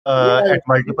at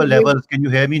multiple levels. Can you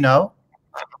hear me now?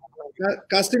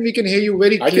 Qasim, we can hear you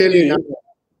very clearly now.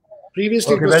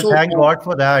 Previously, okay, well, thank God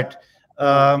for that.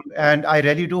 And I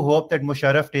really do hope that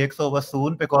Mosharraf takes over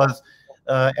soon because,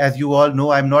 as you all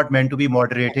know, I'm not meant to be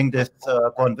moderating this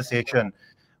conversation.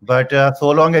 But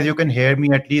so long as you can hear me,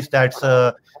 at least that's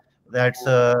step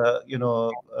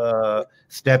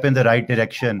in the right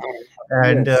direction.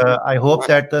 And I hope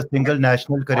that the single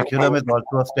national curriculum is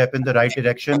also a step in the right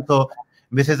direction. So,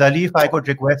 Mrs. Ali, if I could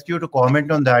request you to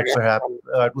comment on that, perhaps,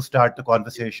 to start the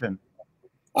conversation.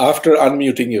 After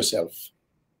unmuting yourself.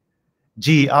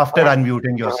 G, after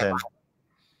unmuting yourself.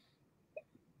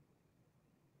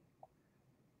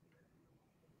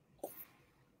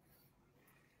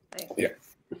 Yeah.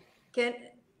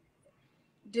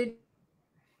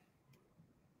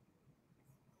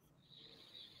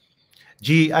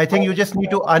 G, I think you just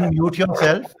need to unmute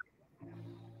yourself.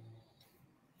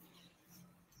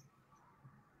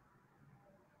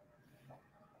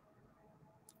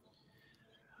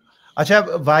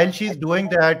 Acha, while she's doing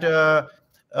that,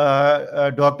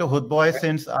 Dr. Hoodbhoy,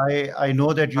 since I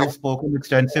know that you've spoken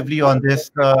extensively on this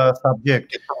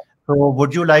subject, so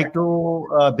would you like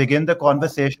to begin the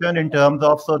conversation in terms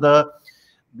of the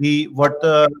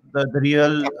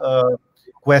real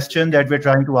question that we're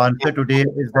trying to answer today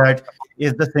is that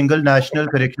is the single national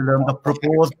curriculum, the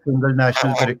proposed single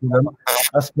national curriculum,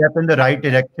 a step in the right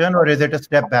direction or is it a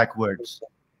step backwards?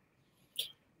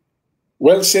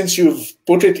 Well, since you've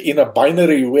put it in a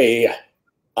binary way,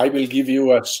 I will give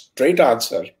you a straight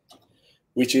answer,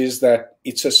 which is that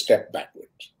it's a step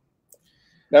backwards.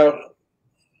 Now,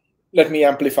 let me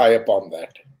amplify upon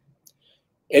that.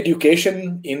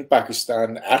 Education in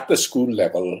Pakistan at the school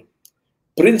level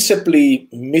principally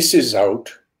misses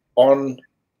out on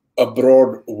a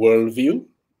broad worldview,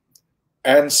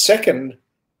 and second,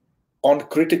 on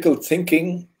critical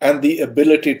thinking and the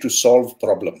ability to solve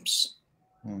problems.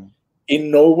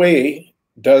 In no way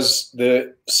does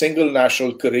the single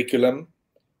national curriculum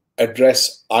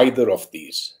address either of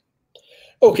these.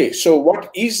 Okay, so what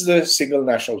is the single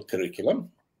national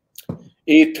curriculum?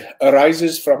 It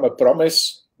arises from a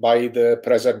promise by the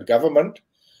present government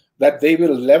that they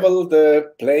will level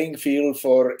the playing field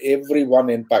for everyone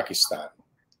in Pakistan.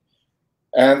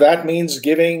 And that means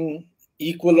giving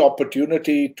equal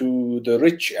opportunity to the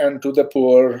rich and to the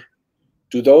poor,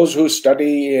 to those who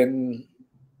study in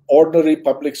ordinary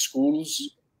public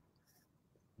schools,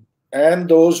 and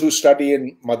those who study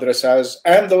in madrasas,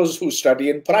 and those who study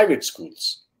in private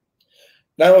schools.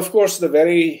 Now, of course, the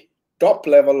very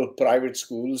top-level private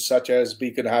schools, such as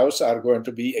Beacon House, are going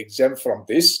to be exempt from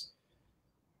this.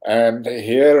 And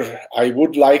here, I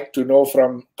would like to know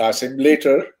from Qasim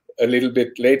later, a little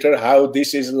bit later, how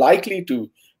this is likely to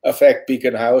affect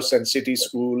Beacon House and City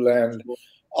School and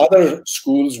other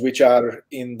schools which are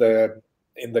in the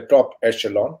top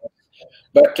echelon.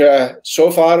 But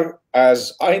so far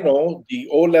as I know, the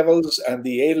O levels and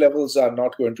the A levels are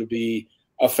not going to be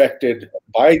affected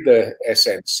by the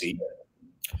SNC.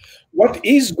 What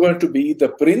is going to be the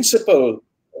principal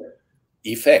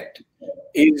effect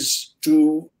is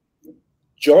to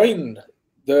join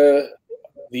the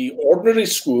ordinary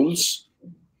schools,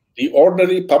 the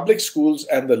ordinary public schools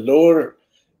and the lower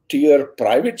tier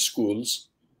private schools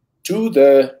to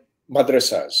the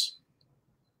madrasas.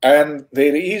 And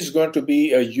there is going to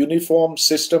be a uniform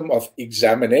system of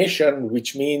examination,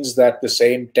 which means that the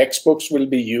same textbooks will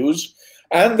be used,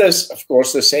 and this, of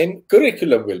course, the same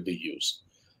curriculum will be used.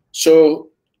 So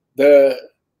the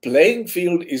playing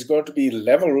field is going to be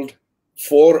leveled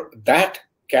for that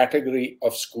category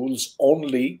of schools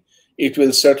only. It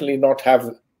will certainly not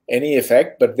have any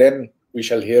effect, but then we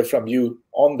shall hear from you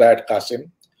on that,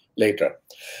 Qasim, later.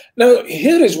 Now,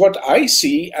 here is what I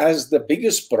see as the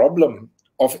biggest problem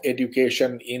of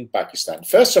education in Pakistan.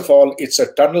 First of all, it's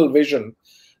a tunnel vision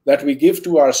that we give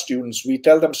to our students. We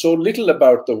tell them so little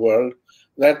about the world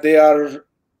that they are,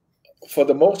 for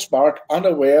the most part,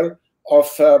 unaware of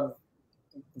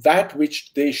that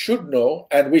which they should know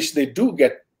and which they do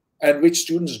get, and which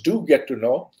students do get to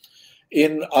know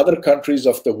in other countries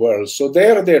of the world. So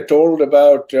there they're told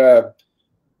about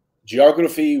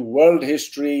geography, world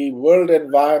history, world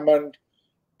environment,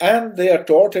 and they are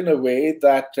taught in a way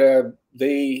that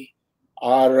they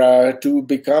are to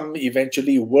become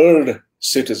eventually world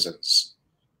citizens.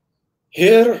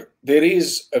 Here, there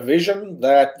is a vision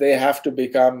that they have to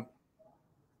become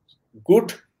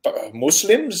good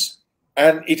Muslims,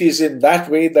 and it is in that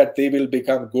way that they will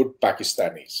become good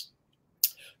Pakistanis.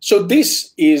 So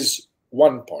this is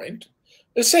one point.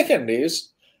 The second is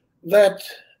that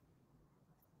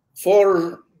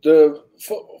for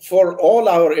all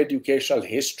our educational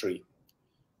history,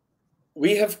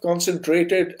 we have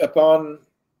concentrated upon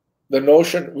the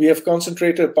notion, we have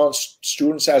concentrated upon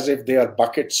students as if they are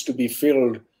buckets to be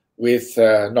filled with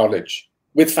knowledge,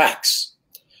 with facts.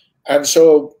 And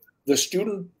so the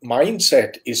student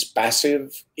mindset is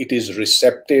passive, it is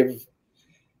receptive,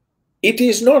 it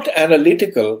is not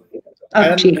analytical.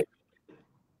 And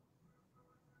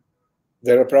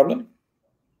there a problem?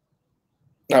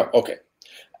 No, okay.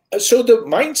 So the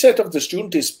mindset of the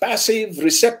student is passive,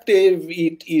 receptive,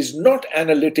 it is not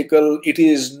analytical, it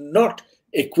is not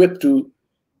equipped to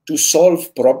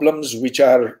solve problems which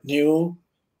are new,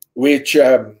 which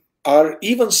are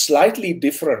even slightly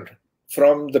different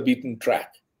from the beaten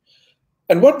track.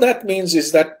 And what that means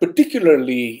is that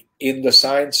particularly in the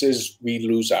sciences, we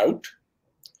lose out.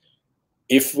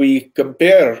 If we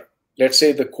compare, let's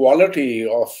say, the quality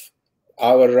of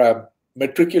our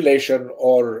matriculation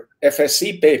or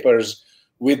FSC papers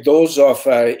with those of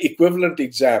equivalent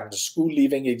exams, school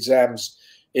leaving exams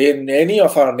in any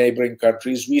of our neighboring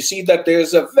countries, we see that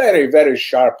there's a very, very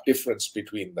sharp difference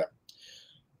between them.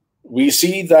 We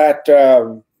see that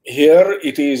here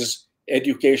it is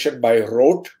education by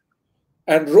rote,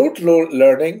 and rote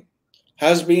learning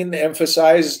has been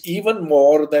emphasized even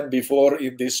more than before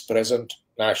in this present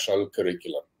national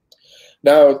curriculum.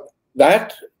 Now,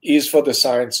 that is for the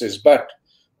sciences, but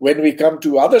when we come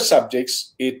to other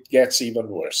subjects, it gets even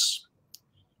worse.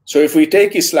 So if we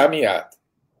take Islamiyat,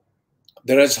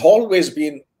 there has always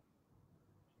been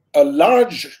a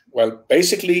large, well,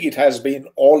 basically it has been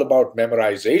all about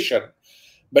memorization,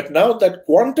 but now that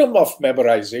quantum of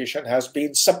memorization has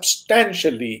been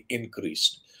substantially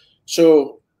increased.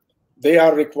 So they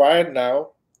are required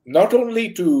now not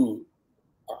only to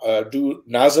do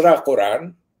Nazra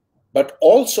Quran, but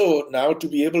also now to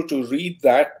be able to read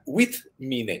that with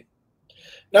meaning.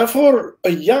 Now, for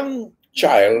a young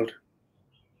child,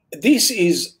 this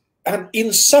is an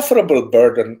insufferable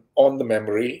burden on the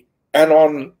memory and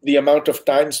on the amount of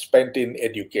time spent in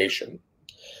education.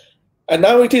 And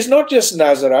now it is not just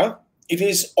Nazara, it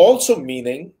is also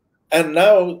meaning, and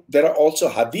now there are also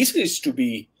hadiths to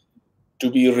be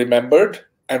remembered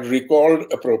and recalled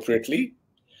appropriately.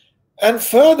 And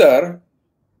further,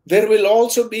 there will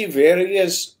also be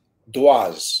various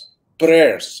du'as,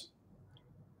 prayers.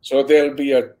 So there'll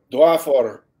be a dua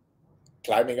for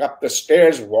climbing up the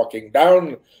stairs, walking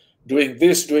down, doing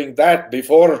this, doing that,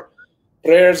 before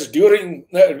prayers,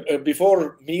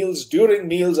 before meals, during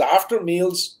meals, after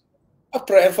meals, a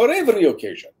prayer for every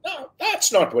occasion. Now,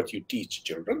 that's not what you teach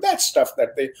children. That's stuff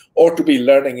that they ought to be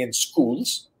learning in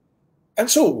schools. And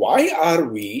so why are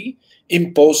we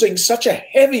imposing such a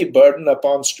heavy burden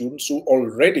upon students who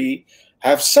already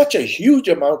have such a huge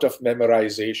amount of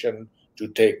memorization to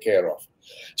take care of?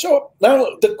 So now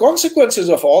the consequences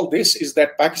of all this is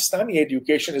that Pakistani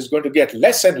education is going to get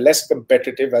less and less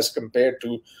competitive as compared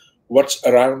to what's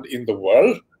around in the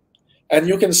world. And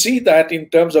you can see that in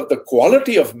terms of the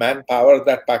quality of manpower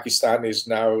that Pakistan is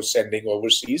now sending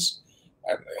overseas.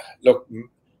 And look,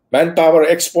 manpower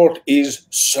export is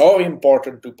so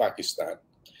important to Pakistan.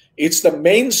 It's the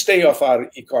mainstay of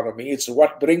our economy. It's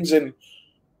what brings in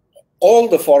all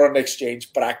the foreign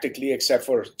exchange practically, except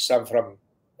for some from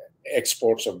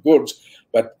exports of goods.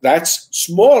 But that's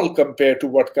small compared to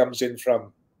what comes in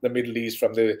from the Middle East,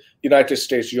 from the United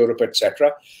States, Europe,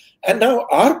 etc. And now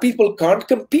our people can't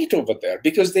compete over there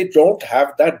because they don't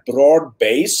have that broad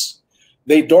base.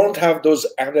 They don't have those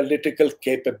analytical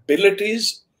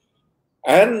capabilities.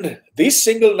 And this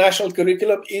single national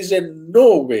curriculum is in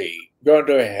no way going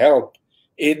to help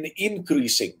in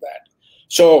increasing that.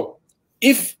 So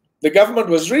if the government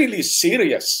was really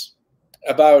serious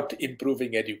about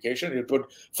improving education, it would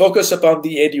focus upon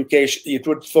the education, it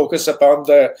would focus upon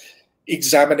the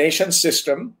examination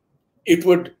system, it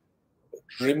would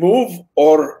remove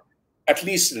or at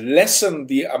least lessen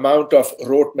the amount of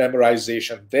rote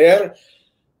memorization there.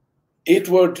 It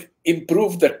would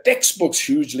improve the textbooks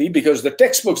hugely because the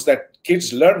textbooks that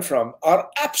kids learn from are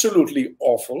absolutely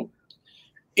awful.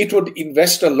 It would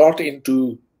invest a lot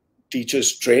into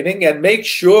teachers' training and make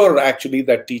sure actually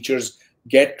that teachers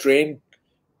get trained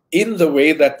in the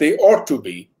way that they ought to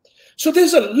be. So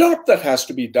there's a lot that has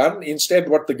to be done. Instead,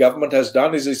 what the government has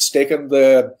done is it's taken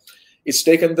the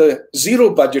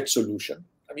zero budget solution.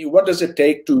 I mean, what does it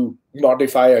take to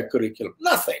modify a curriculum?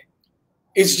 Nothing.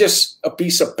 It's just a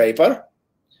piece of paper.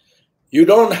 You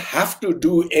don't have to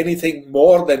do anything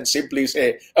more than simply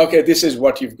say, okay, this is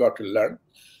what you've got to learn.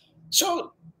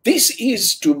 So this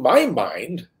is, to my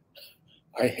mind,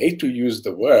 I hate to use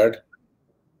the word,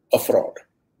 a fraud.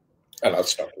 And I'll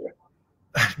stop here.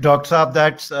 Dr. Saab,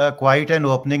 that's quite an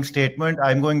opening statement.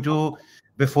 I'm going to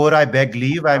before I beg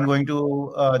leave, I'm going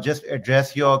to just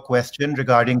address your question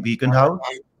regarding Beacon House.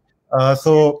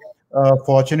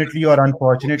 Fortunately or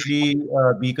unfortunately,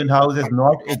 Beacon House is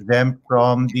not exempt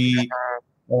from the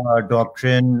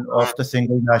doctrine of the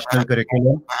single national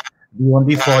curriculum. The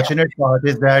only fortunate part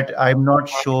is that I'm not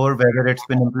sure whether it's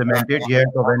been implemented yet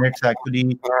or when it's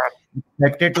actually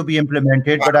expected to be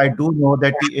implemented, but I do know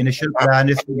that the initial plan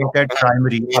is to look at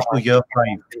primary up to year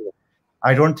 5.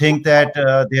 I don't think that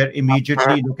they're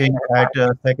immediately looking at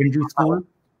secondary school.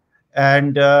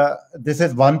 And this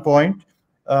is one point.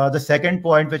 The second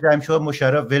point, which I'm sure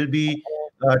Mosharraf will be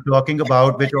talking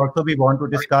about, which also we want to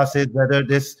discuss, is whether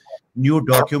this new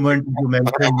document you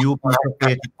mentioned, new piece of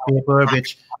paper,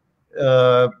 which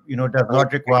does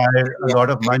not require a lot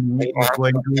of money, is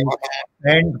going to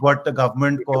end what the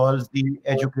government calls the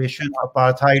education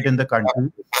apartheid in the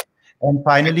country. And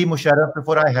finally, Mosharraf,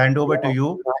 before I hand over to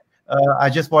you, I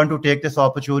just want to take this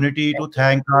opportunity to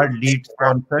thank our lead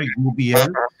sponsor,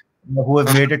 UBL, who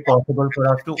have made it possible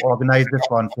for us to organize this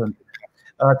conference.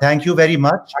 Thank you very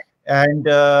much. And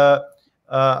Mosharraf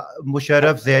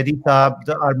Zaidi Saab,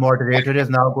 our moderator, is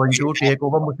now going to take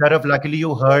over. Mosharraf, luckily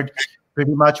you heard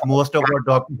pretty much most of what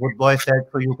Dr. Hoodbhoy said,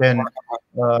 so you can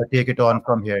take it on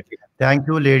from here. Thank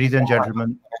you, ladies and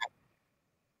gentlemen.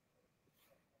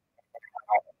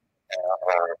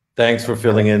 Thanks for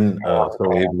filling in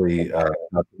so ably.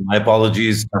 My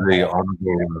apologies to the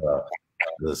honorable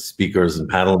the speakers and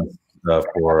panelists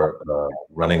for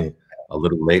running a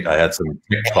little late. I had some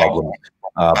tech problems,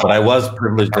 but I was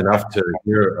privileged enough to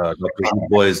hear Dr.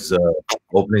 Hoodbhoy's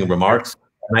opening remarks.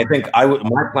 And I think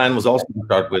my plan was also to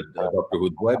start with Dr.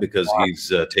 Hoodbhoy, because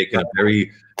he's taken a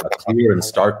very clear and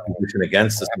stark position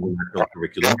against the single national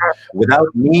curriculum.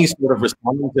 Without me sort of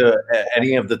responding to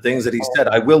any of the things that he said,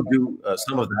 I will do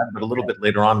some of that, but a little bit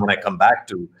later on when I come back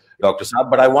to Dr. Saab.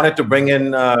 But I wanted to bring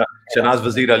in Shahnaz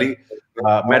Wazir Ali.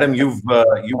 Madam, you've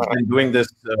been doing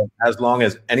this as long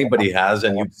as anybody has,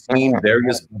 and you've seen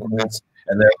various governments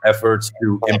and their efforts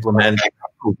to implement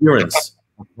coherence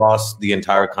across the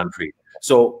entire country.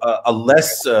 So a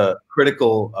less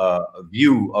critical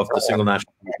view of the single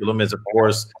national curriculum is, of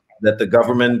course, that the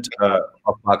government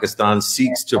of Pakistan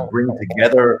seeks to bring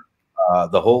together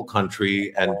the whole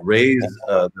country and raise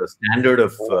the standard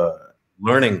of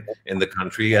learning in the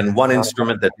country. And one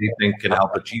instrument that they think can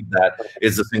help achieve that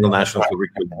is the single national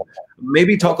curriculum.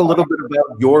 Maybe talk a little bit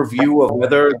about your view of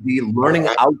whether the learning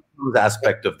outcomes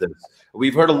aspect of this.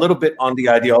 We've heard a little bit on the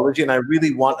ideology, and I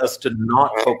really want us to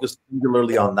not focus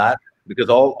singularly on that, because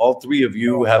all three of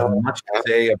you have much to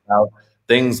say about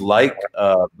things like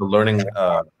the learning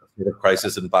state of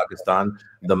crisis in Pakistan,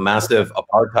 the massive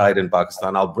apartheid in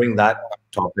Pakistan. I'll bring that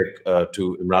topic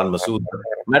to Imran Masood.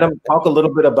 Madam, talk a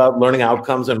little bit about learning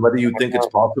outcomes and whether you think it's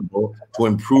possible to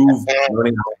improve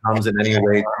learning outcomes in any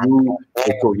way through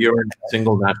a coherent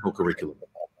single national curriculum.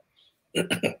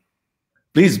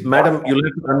 Please, Madam, you'll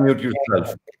have to unmute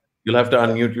yourself. You'll have to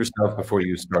unmute yourself before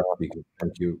you start speaking.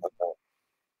 Thank you.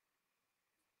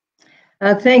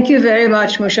 Thank you very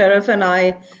much, Mosharraf, and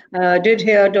I did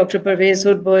hear Dr. Pervez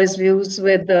Hoodbhoy's views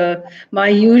with my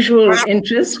usual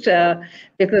interest,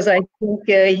 because I think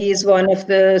he's one of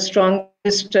the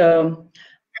strongest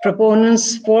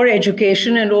proponents for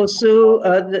education and also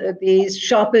the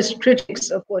sharpest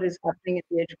critics of what is happening in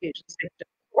the education sector.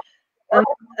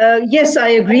 Yes, I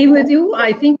agree with you.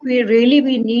 I think we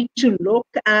need to look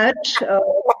at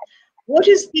what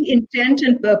is the intent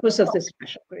and purpose of this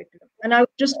national curriculum. And I would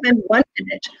just spend 1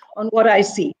 minute on what I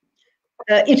see.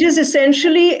 It is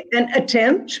essentially an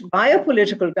attempt by a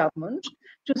political government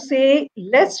to say,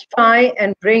 let's try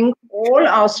and bring all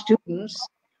our students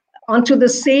onto the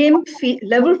same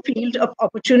level field of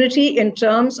opportunity in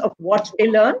terms of what they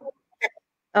learn,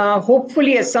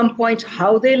 hopefully at some point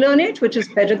how they learn it, which is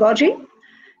pedagogy,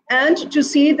 and to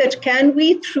see that can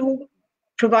we, through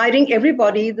providing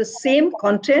everybody the same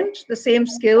content, the same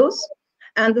skills,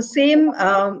 and the same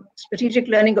strategic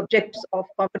learning objectives of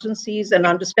competencies and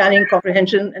understanding,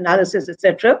 comprehension, analysis,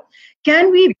 etc.,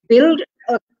 can we build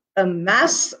a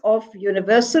mass of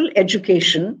universal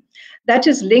education that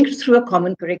is linked through a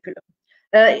common curriculum?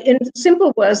 In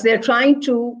simple words, they're trying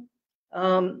to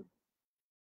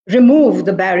remove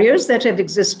the barriers that have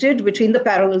existed between the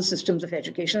parallel systems of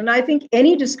education. And I think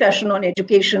any discussion on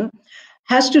education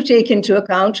has to take into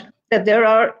account that there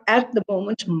are, at the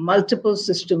moment, multiple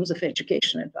systems of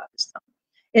education in Pakistan.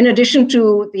 In addition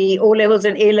to the O-levels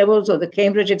and A-levels or the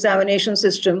Cambridge examination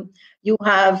system, you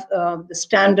have the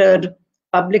standard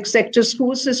public sector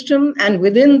school system, and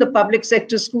within the public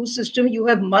sector school system, you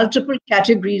have multiple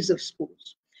categories of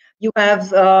schools. You have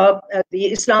the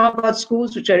Islamabad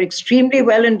schools, which are extremely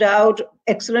well endowed,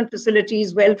 excellent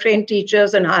facilities, well-trained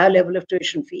teachers, and higher level of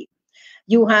tuition fee.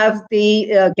 You have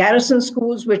the garrison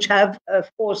schools, which have,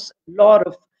 of course, a lot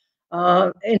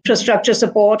of infrastructure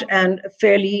support and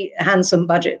fairly handsome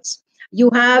budgets. You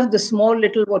have the small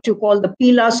little, what you call the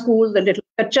Pila school, the little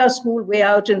Kacha school way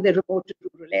out in the remote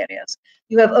rural areas.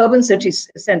 You have urban city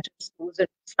center schools and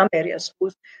slum area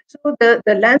schools. So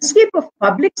the landscape of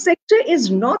public sector is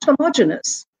not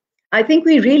homogeneous. I think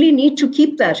we really need to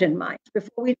keep that in mind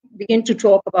before we begin to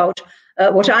talk about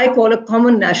what I call a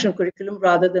common national curriculum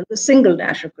rather than the single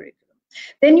national curriculum.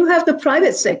 Then you have the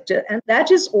private sector, and that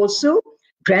is also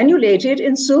granulated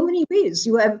in so many ways.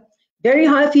 You have very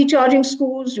high fee charging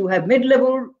schools, you have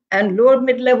mid-level and lower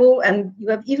mid-level, and you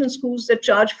have even schools that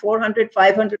charge 400,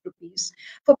 500 rupees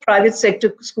for private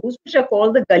sector schools, which are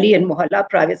called the Gali and Mohalla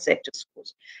private sector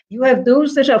schools. You have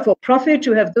those that are for profit,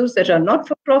 you have those that are not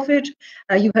for profit,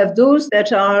 you have those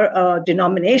that are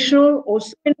denominational,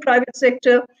 also in private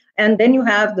sector, and then you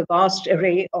have the vast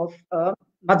array of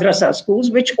madrasa schools,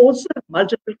 which also have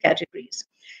multiple categories.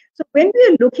 So when we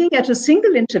are looking at a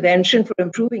single intervention for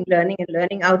improving learning and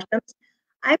learning outcomes,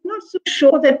 I'm not so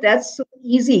sure that that's so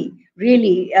easy,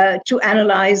 really, to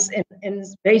analyze in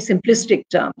very simplistic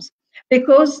terms,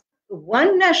 because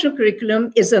one national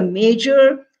curriculum is a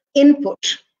major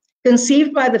input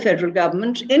conceived by the federal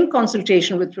government in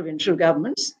consultation with provincial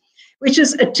governments, which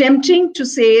is attempting to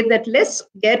say that let's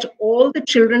get all the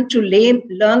children to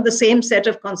learn the same set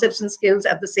of concepts and skills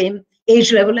at the same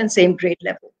age level and same grade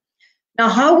level. Now,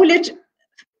 how will it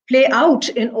play out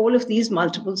in all of these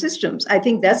multiple systems? I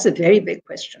think that's a very big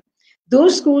question.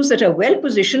 Those schools that are well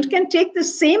positioned can take the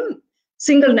same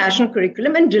single national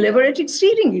curriculum and deliver it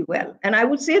exceedingly well. And I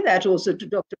would say that also to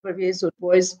Dr. Pervez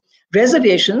Hoodbhoy's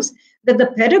reservations, that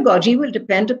the pedagogy will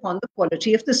depend upon the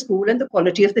quality of the school and the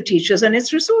quality of the teachers and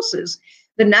its resources.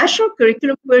 The national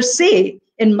curriculum per se,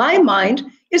 in my mind,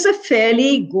 is a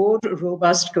fairly good,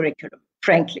 robust curriculum,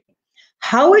 frankly.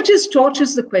 How it is taught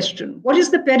is the question. What is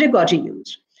the pedagogy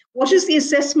used? What is the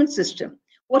assessment system?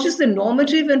 What is the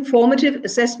normative and formative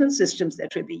assessment systems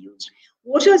that will be used?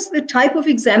 What is the type of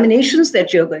examinations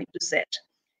that you're going to set?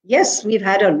 Yes, we've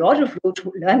had a lot of rote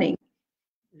learning.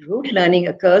 Rote learning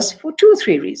occurs for 2 or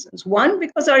 3 reasons. One,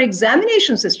 because our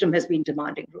examination system has been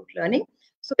demanding rote learning.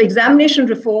 So examination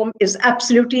reform is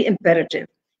absolutely imperative.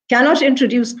 Cannot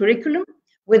introduce curriculum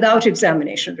without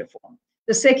examination reform.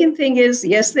 The second thing is,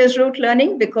 yes, there's rote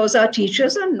learning because our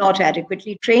teachers are not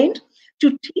adequately trained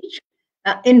to teach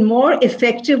in more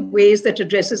effective ways that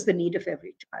addresses the need of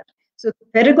every child. So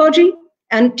pedagogy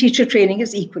and teacher training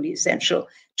is equally essential.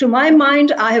 To my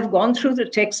mind, I have gone through the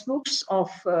textbooks of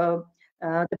the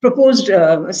proposed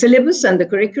syllabus and the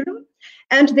curriculum,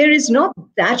 and there is not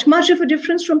that much of a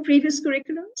difference from previous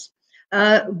curriculums.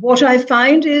 What I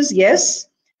find is, yes,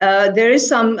 there is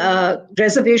some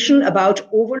reservation about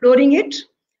overloading it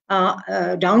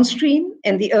downstream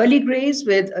in the early grades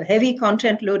with a heavy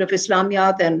content load of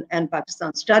Islamiyat and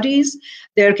Pakistan studies.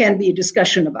 There can be a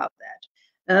discussion about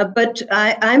that. But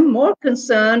I'm more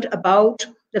concerned about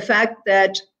the fact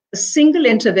that a single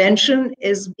intervention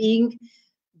is being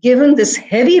given this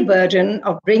heavy burden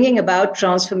of bringing about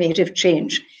transformative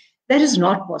change. That is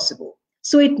not possible.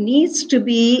 So it needs to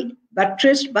be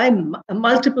buttressed by a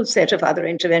multiple set of other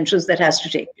interventions that has to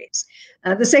take place.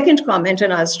 The second comment,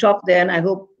 and I'll stop there, and I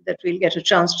hope that we'll get a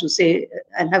chance to say,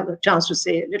 and have a chance to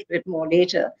say a little bit more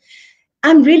later.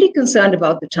 I'm really concerned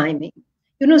about the timing.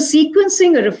 You know,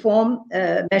 sequencing a reform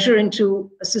measure into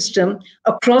a system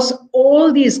across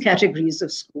all these categories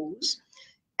of schools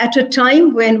at a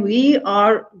time when we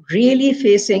are really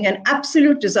facing an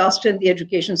absolute disaster in the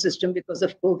education system because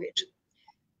of COVID.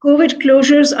 COVID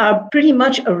closures are pretty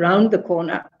much around the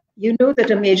corner. You know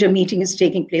that a major meeting is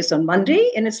taking place on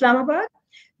Monday in Islamabad.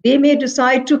 They may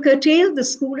decide to curtail the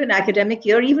school and academic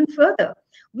year even further.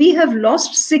 We have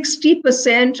lost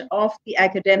 60% of the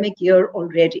academic year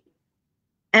already.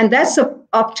 And that's an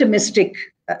optimistic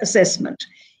assessment.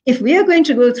 If we are going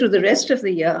to go through the rest of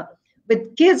the year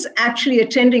with kids actually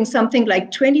attending something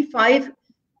like 25%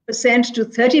 to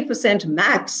 30%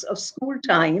 max of school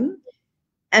time,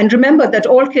 and remember that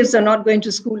all kids are not going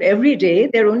to school every day,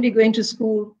 they're only going to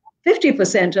school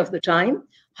 50% of the time,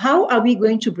 how are we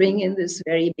going to bring in this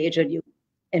very major new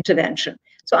intervention?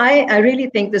 So I really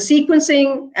think the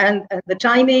sequencing and the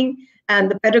timing and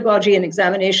the pedagogy and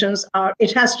examinations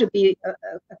it has to be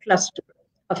a cluster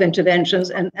of interventions,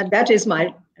 and that is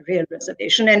my real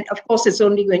reservation. And of course, it's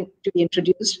only going to be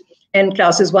introduced in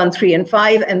classes 1, 3, and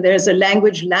 5, and there's a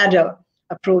language ladder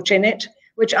approach in it,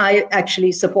 which I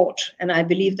actually support. And I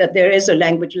believe that there is a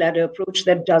language ladder approach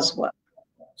that does work.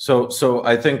 So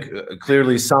I think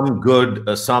clearly some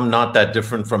good, some not that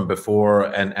different from before,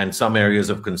 and some areas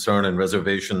of concern and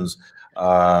reservations.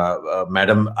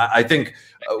 Madam, I think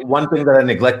one thing that I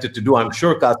neglected to do, I'm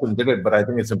sure Qasim did it, but I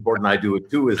think it's important I do it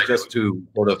too, is just to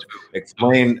sort of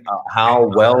explain how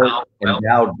well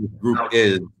endowed this group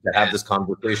is to have this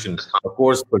conversation. Of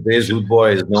course, Pervez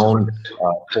Hoodbhoy is known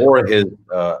for his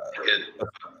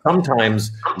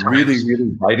sometimes really, really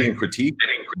biting critique,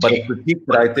 but a critique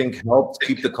that I think helps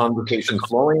keep the conversation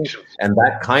flowing. And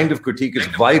that kind of critique is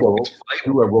vital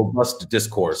to a robust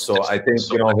discourse. So I think,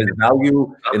 you know, his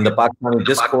value in the Pakistani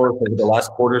discourse over the last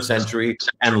quarter century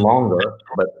and longer,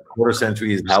 but quarter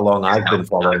century is how long I've been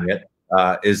following it,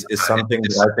 is something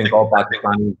that I think all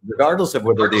Pakistanis, regardless of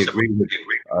whether they agree with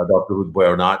Dr. Hoodbhoy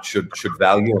or not, should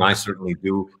value, and I certainly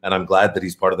do. And I'm glad that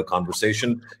he's part of the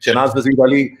conversation. Shahnaz Wazir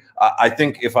Ali, I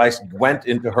think if I went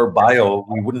into her bio,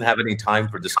 we wouldn't have any time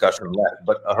for discussion left.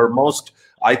 But her most,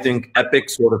 I think, epic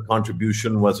sort of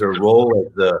contribution was her role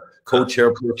as the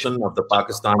co-chairperson of the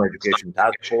Pakistan Education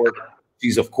Task Force.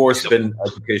 She's, of course, been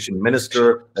education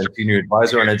minister and senior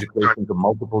advisor on education to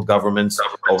multiple governments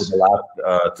over the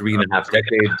last 3.5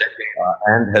 decades,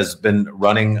 and has been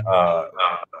running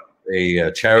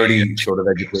a charity sort of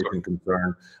education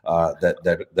concern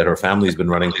that her family's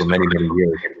been running for many, many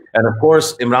years. And of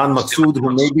course, Imran Maqsood,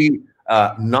 who may be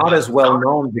not as well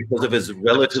known because of his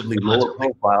relatively lower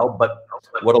profile, but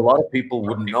what a lot of people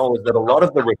wouldn't know is that a lot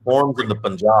of the reforms in the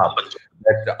Punjab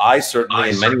that I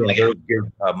certainly and many others give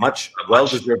much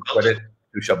well-deserved credit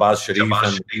to Shahbaz Sharif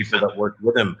and the people that worked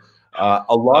with him.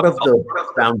 A lot of the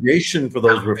foundation for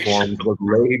those reforms was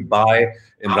laid by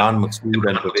Imran Maqsood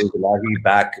and Pervez Elahi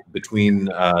back between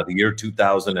the year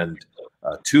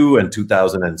 2002 and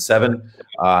 2007.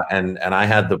 And I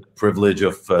had the privilege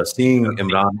of seeing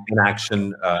Imran in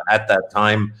action at that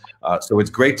time. So it's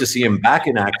great to see him back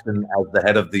in action as the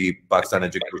head of the Pakistan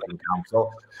Education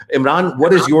Council. Imran,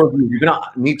 what is your view? You're going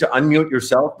to need to unmute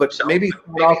yourself, but maybe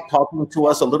start off talking to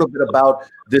us a little bit about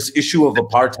this issue of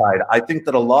apartheid. I think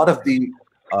that a lot of the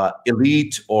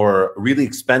elite or really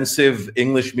expensive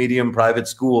English medium private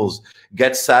schools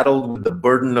get saddled with the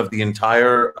burden of the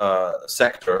entire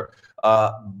sector.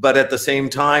 But at the same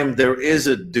time, there is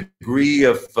a degree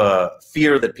of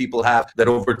fear that people have that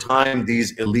over time,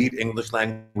 these elite English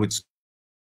language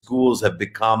schools have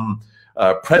become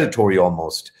predatory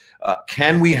almost.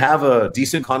 Can we have a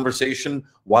decent conversation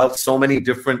while so many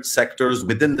different sectors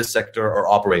within the sector are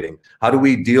operating? How do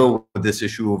we deal with this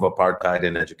issue of apartheid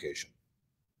in education?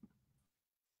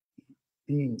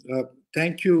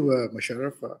 Thank you,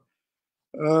 Mosharraf.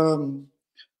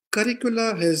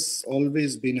 Curricula has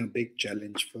always been a big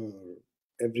challenge for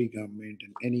every government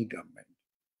and any government.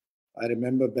 I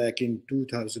remember back in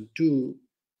 2002,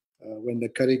 when the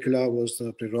curricula was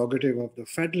the prerogative of the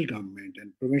federal government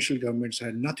and provincial governments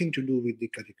had nothing to do with the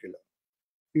curricula.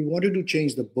 We wanted to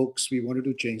change the books, we wanted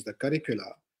to change the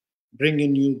curricula, bring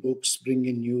in new books, bring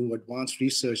in new advanced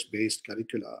research-based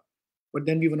curricula, but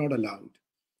then we were not allowed.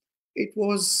 It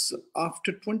was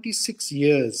after 26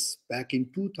 years, back in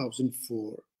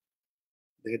 2004,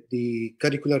 that the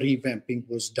curricular revamping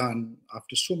was done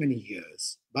after so many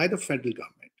years by the federal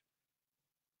government.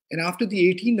 And after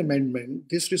the 18th Amendment,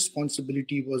 this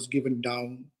responsibility was given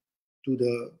down to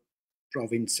the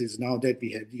provinces now that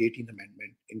we have the 18th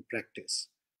Amendment in practice.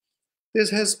 There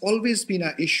has always been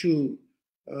an issue,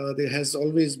 there has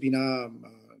always been a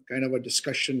kind of a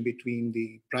discussion between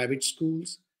the private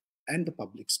schools and the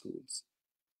public schools.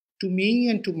 To me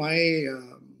and to my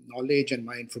knowledge and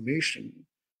my information,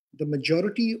 the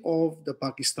majority of the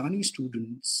Pakistani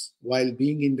students, while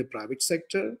being in the private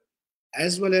sector,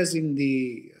 as well as in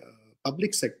the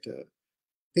public sector,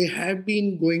 they have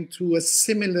been going through a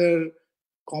similar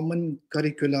common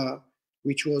curricula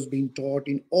which was being taught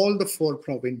in all the 4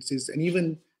 provinces and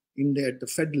even at the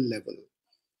federal level.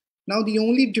 Now, the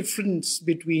only difference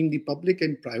between the public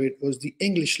and private was the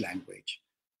English language.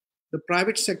 The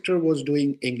private sector was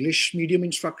doing English medium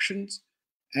instructions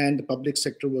and the public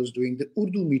sector was doing the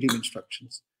Urdu medium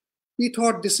instructions. We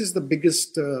thought this is the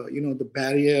biggest, the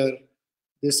barrier.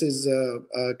 This is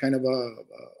a kind of a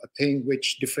thing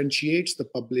which differentiates the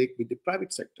public with the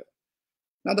private sector.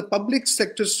 Now, the public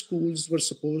sector schools were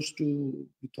supposed to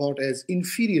be taught as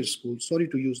inferior schools, sorry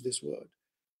to use this word.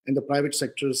 And the private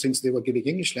sector, since they were giving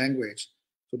English language,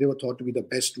 so they were thought to be the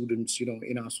best students,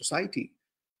 in our society.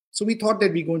 So we thought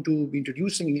that we're going to be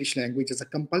introducing English language as a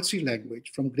compulsory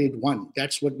language from grade 1.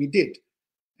 That's what we did.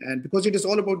 And because it is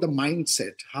all about the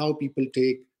mindset, how people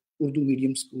take Urdu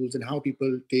medium schools and how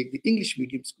people take the English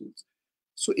medium schools.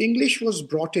 So English was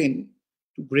brought in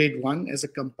to grade 1 as a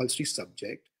compulsory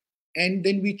subject. And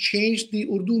then we changed the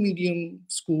Urdu medium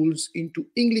schools into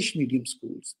English medium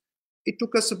schools. It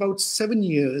took us about 7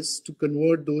 years to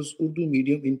convert those Urdu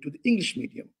medium into the English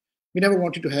medium. We never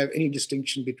wanted to have any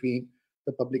distinction between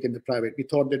the public and the private. We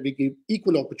thought that we gave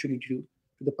equal opportunity to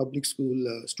the public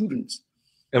school students.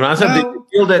 Imran Sahib, did you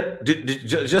feel that,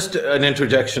 just an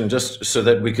interjection, just so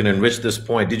that we can enrich this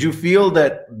point, did you feel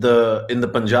that in the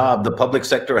Punjab, the public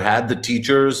sector had the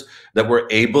teachers that were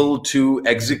able to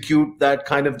execute that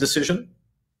kind of decision?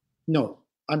 No,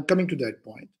 I'm coming to that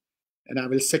point. And I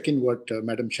will second what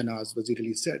Madam Shahnaz Wazir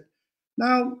said.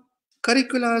 Now,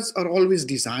 curriculums are always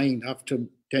designed after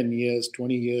 10 years,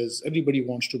 20 years. Everybody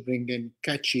wants to bring in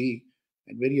catchy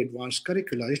and very advanced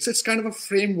curricula. It's kind of a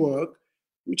framework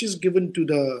which is given to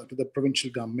the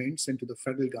provincial governments and to the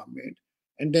federal government.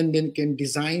 And then they can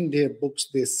design their books,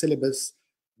 their syllabus.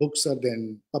 Books are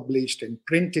then published and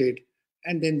printed,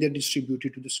 and then they're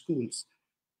distributed to the schools.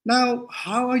 Now,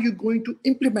 how are you going to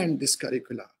implement this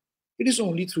curricula? It is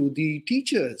only through the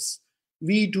teachers.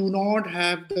 We do not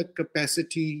have the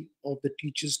capacity of the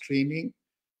teachers' training.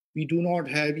 We do not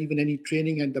have even any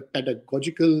training and the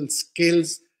pedagogical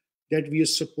skills that we are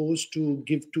supposed to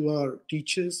give to our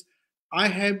teachers. I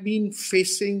have been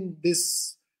facing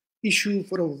this issue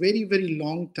for a very, very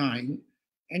long time,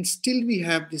 and still we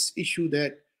have this issue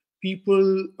that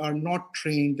people are not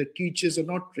trained, the teachers are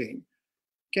not trained.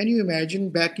 Can you imagine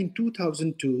back in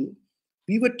 2002,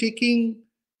 we were taking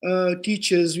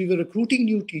teachers, we were recruiting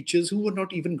new teachers who were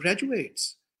not even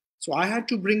graduates. So I had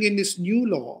to bring in this new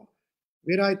law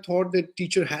where I thought that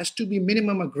teacher has to be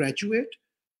minimum a graduate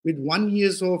with 1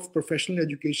 year of professional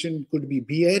education, could be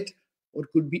B.Ed or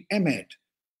could be M.Ed.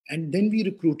 And then we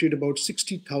recruited about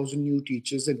 60,000 new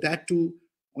teachers, and that too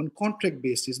on contract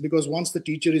basis, because once the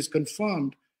teacher is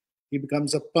confirmed, he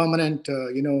becomes a permanent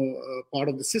part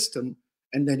of the system,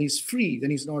 and then he's free,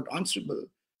 then he's not answerable.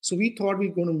 So we thought we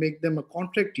were going to make them a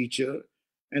contract teacher,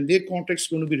 and their contracts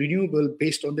going to be renewable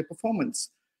based on their performance.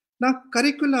 Now,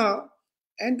 curricula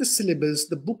and the syllabus,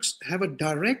 the books have a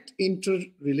direct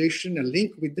interrelation, a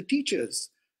link with the teachers.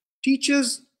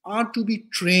 Teachers are to be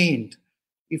trained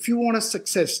if you want a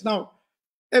success. Now,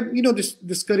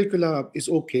 this curricula is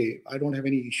okay. I don't have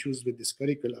any issues with this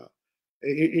curricula.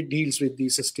 It deals with the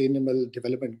sustainable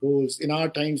development goals. In our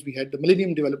times, we had the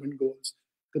Millennium Development Goals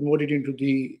converted into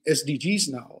the SDGs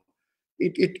now.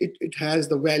 It has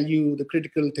the value, the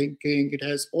critical thinking. It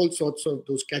has all sorts of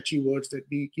those catchy words that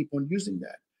we keep on using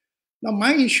that. Now,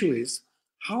 my issue is,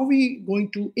 how are we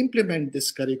going to implement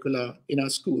this curricula in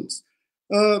our schools?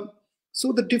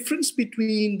 So the difference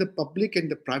between the public and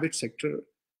the private sector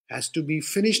has to be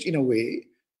finished in a way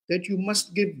that you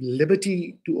must give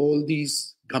liberty to all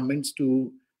these governments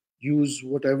to use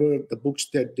whatever the books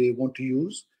that they want to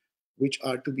use, which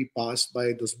are to be passed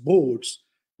by those boards.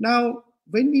 Now,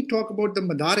 when we talk about the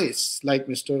madaris, like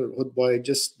Mr. Hoodbhoy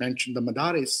just mentioned the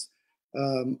madaris,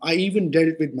 I even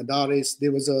dealt with madaris.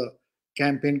 There was a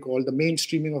campaign called the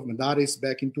Mainstreaming of Madaris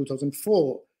back in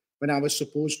 2004, when I was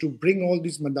supposed to bring all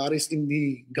these madaris in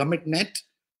the government net,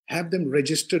 have them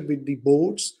registered with the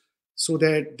boards so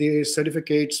that their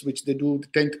certificates, which they do, the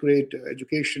 10th grade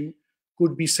education,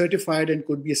 could be certified and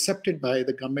could be accepted by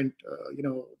the government,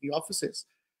 the offices.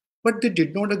 But they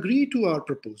did not agree to our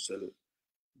proposal.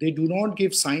 They do not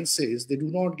give sciences. They do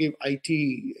not give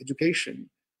IT education.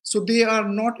 So they are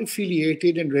not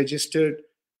affiliated and registered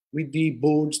with the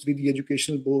boards, with the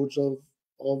educational boards of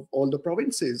all the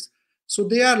provinces. So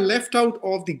they are left out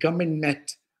of the government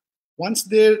net. Once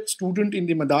their student in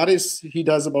the madaris, he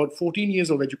does about 14 years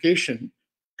of education,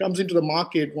 comes into the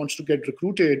market, wants to get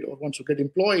recruited or wants to get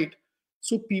employed.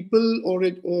 So people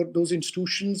or those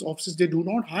institutions, offices, they do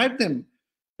not hire them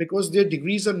because their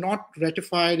degrees are not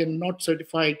ratified and not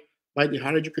certified by the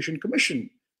Higher Education Commission.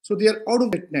 So they are out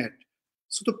of that net.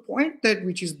 So the point that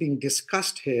which is being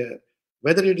discussed here,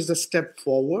 whether it is a step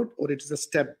forward or it is a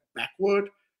step backward,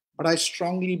 but I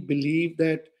strongly believe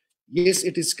that, yes,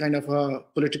 it is kind of a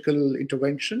political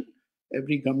intervention.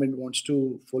 Every government wants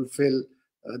to fulfill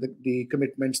the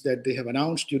commitments that they have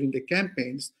announced during their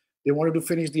campaigns. They wanted to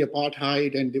finish the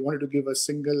apartheid and they wanted to give a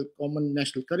single common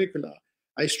national curricula.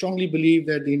 I strongly believe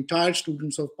that the entire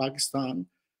students of Pakistan,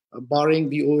 barring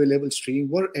the OA level stream,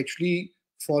 were actually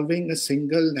following a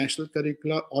single national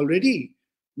curricula already.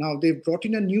 Now they've brought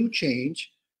in a new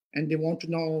change and they want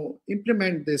to now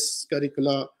implement this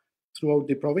curricula throughout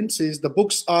the provinces. The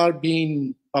books are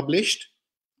being published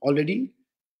already.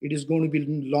 It is going to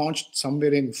be launched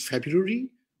somewhere in February.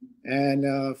 And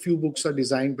a few books are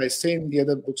designed by SIM. The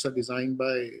other books are designed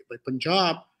by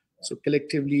Punjab. So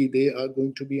collectively, they are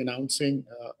going to be announcing,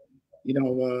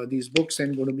 these books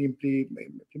and going to be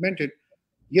implemented.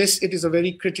 Yes, it is a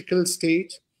very critical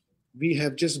stage. We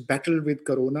have just battled with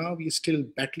Corona. We're still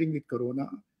battling with Corona.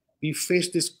 We face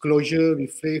this closure. We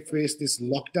face this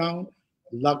lockdown.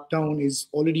 Lockdown is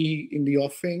already in the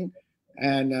offing,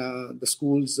 and the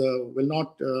schools will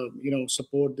not,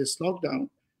 support this lockdown.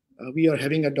 We are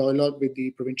having a dialogue with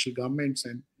the provincial governments,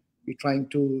 and we're trying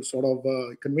to sort of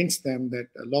convince them that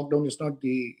lockdown is not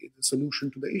the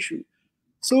solution to the issue.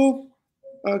 So,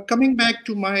 coming back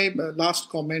to my last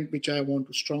comment, which I want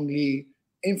to strongly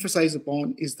emphasize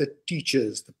upon, is the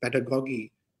teachers, the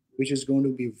pedagogy, which is going to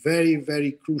be very,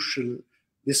 very crucial.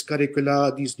 This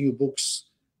curricula, these new books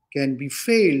can be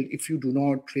failed if you do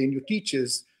not train your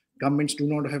teachers. Governments do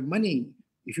not have money.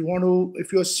 If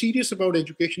you are serious about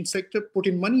education sector, put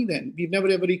in money then. We've never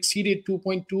ever exceeded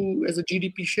 2.2 as a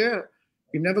GDP share.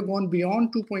 We've never gone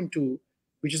beyond 2.2,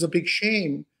 which is a big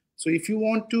shame. So if you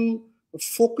want to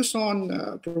focus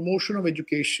on promotion of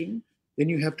education, then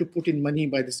you have to put in money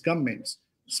by these governments.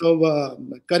 So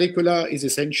curricula is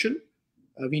essential.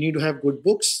 We need to have good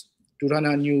books to run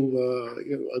a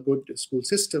good school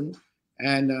system.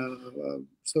 And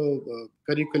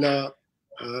curricula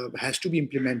has to be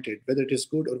implemented, whether it is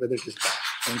good or whether it is bad.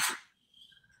 Thank you.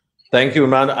 Thank you,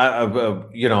 Imran.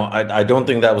 I don't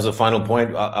think that was a final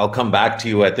point. I'll come back to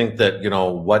you. I think that,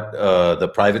 what the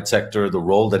private sector, the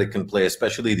role that it can play,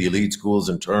 especially the elite schools,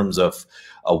 in terms of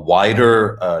a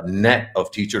wider net of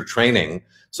teacher training,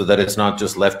 so that it's not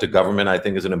just left to government, I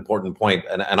think is an important point.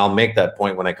 And I'll make that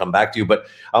point when I come back to you. But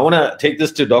I want to take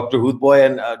this to Dr. Hoodbhoy.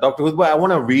 And Dr. Hoodbhoy, I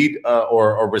want to read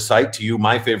or recite to you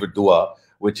my favorite dua,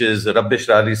 which is Rabbi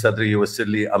Shrah li Sadri wa Yassir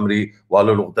li Amri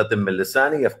wahlul 'uqdatam min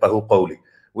lisani yafqahu qawli,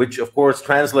 which of course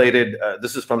translated,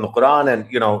 this is from the Quran,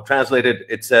 and translated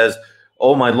it says,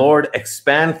 "Oh my Lord,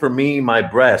 expand for me my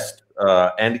breast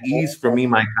and ease for me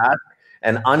my task,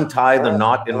 and untie the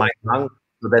knot in my tongue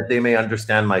so that they may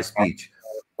understand my speech."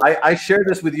 I share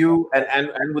this with you and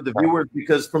with the viewers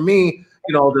because for me,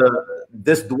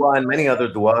 this dua and many other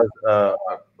duas are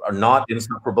not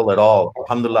insufferable at all.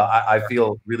 Alhamdulillah, I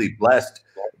feel really blessed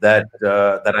that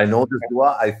I know this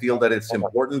dua. I feel that it's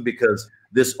important because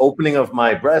this opening of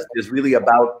my breast is really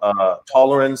about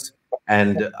tolerance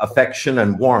and affection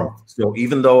and warmth. So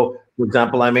even though, for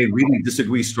example, I may really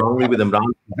disagree strongly with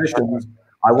Imran's positions,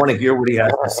 I want to hear what he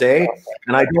has to say,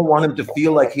 and I don't want him to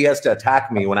feel like he has to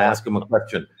attack me when I ask him a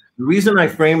question. The reason I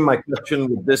frame my question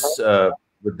with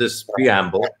this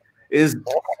preamble is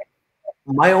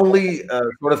my only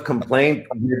sort of complaint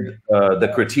with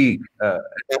the critique,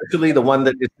 especially the one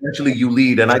that essentially you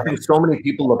lead, and I think so many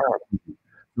people look up to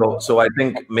you. So I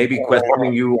think maybe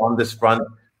questioning you on this front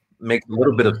makes a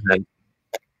little bit of sense.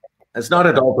 It's not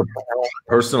at all to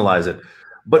personalize it.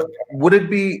 But would it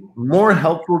be more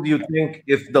helpful, do you think,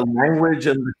 if the language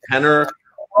and the tenor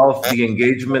of the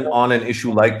engagement on an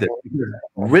issue like this, because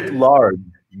writ large,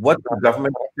 what the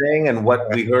government is saying and what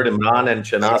we heard Imran and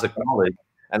Shahnaz acknowledge,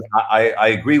 and I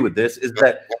agree with this, is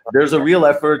that there's a real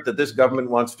effort that this government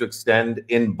wants to extend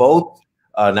in both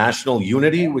national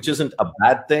unity, which isn't a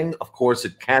bad thing. Of course,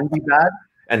 it can be bad,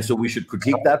 and so we should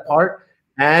critique that part,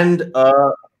 and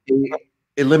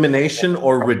elimination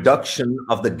or reduction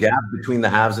of the gap between the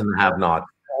haves and the have-nots,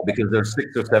 because there's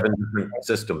 6 or 7 different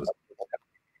systems.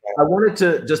 I wanted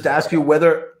to just ask you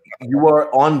whether you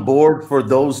are on board for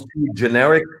those two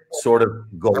generic sort of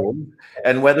goals,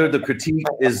 and whether the critique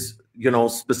is,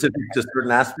 specific to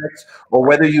certain aspects, or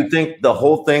whether you think the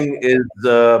whole thing is,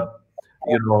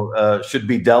 should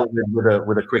be dealt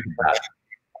with a cricket bat.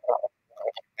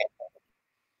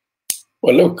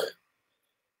 Well, look.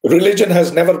 Religion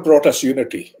has never brought us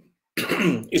unity.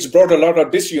 It's brought a lot of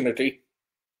disunity.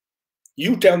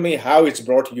 You tell me how it's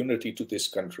brought unity to this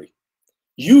country.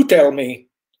 You tell me,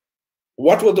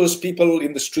 what were those people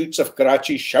in the streets of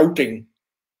Karachi shouting,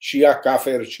 Shia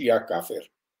kafir, Shia kafir?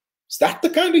 Is that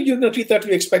the kind of unity that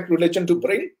we expect religion to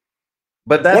bring?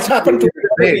 But that's what happened to the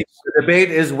debate. The debate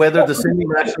is whether the single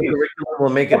national curriculum will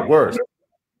make it worse.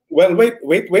 Well,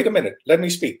 wait a minute. Let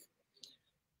me speak.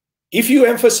 If you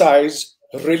emphasize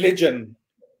religion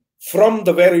from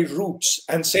the very roots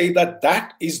and say that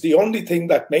that is the only thing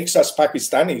that makes us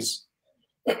Pakistanis,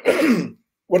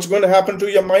 what's going to happen to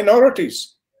your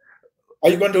minorities? Are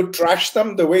you going to trash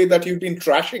them the way that you've been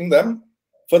trashing them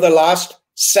for the last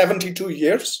 72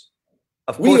 years?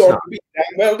 Of course we ought not. to be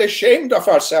damn well ashamed of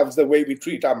ourselves the way we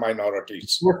treat our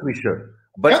minorities. Of course we should.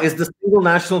 But is the single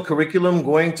national curriculum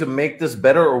going to make this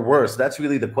better or worse? That's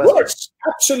really the question. Worse.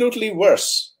 Absolutely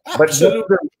worse. Absolutely.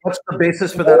 But what's the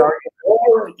basis for that argument? The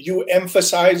more you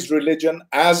emphasize religion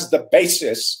as the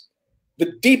basis,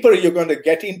 the deeper you're going to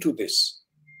get into this.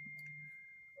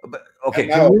 But Okay,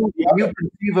 can you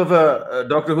conceive of a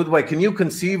Dr. Hoodbhoy? Can you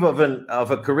conceive of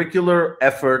a curricular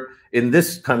effort in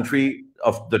this country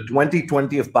of the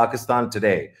 2020 of Pakistan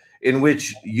today, in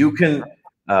which you can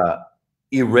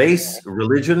erase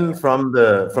religion from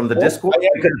the discourse?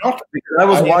 Because I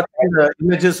was watching the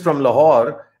images from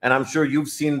Lahore, and I'm sure you've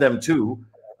seen them too.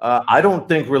 I don't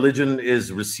think religion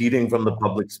is receding from the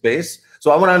public space.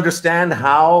 So I want to understand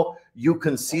how you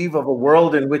conceive of a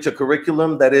world in which a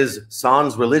curriculum that is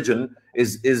sans religion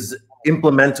is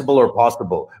implementable or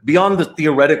possible beyond the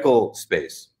theoretical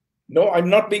space. No, I'm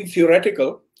not being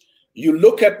theoretical. You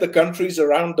look at the countries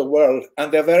around the world,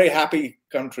 and they're very happy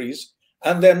countries,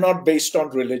 and they're not based on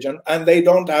religion, and they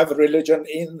don't have religion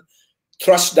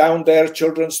thrust down their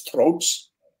children's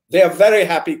throats. They are very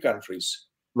happy countries.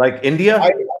 Like India?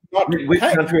 Which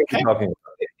country are you talking about?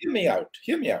 Hear me out.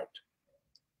 Hear me out.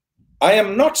 I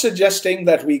am not suggesting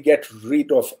that we get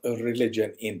rid of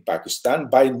religion in Pakistan.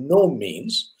 By no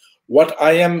means. What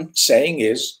I am saying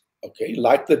is, okay,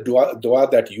 like the dua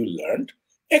that you learned,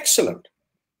 excellent.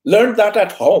 Learn that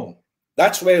at home.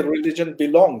 That's where religion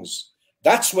belongs.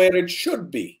 That's where it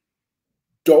should be.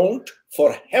 Don't,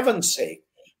 for heaven's sake,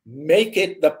 make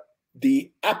it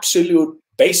the absolute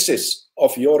basis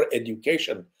of your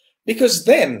education, because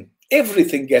then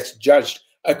everything gets judged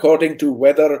according to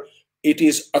whether it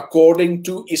is according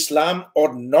to Islam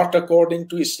or not according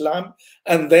to Islam.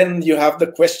 And then you have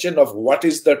the question of what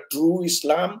is the true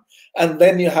Islam? And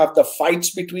then you have the fights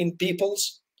between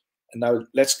peoples. And now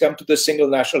let's come to the single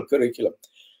national curriculum.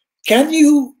 Can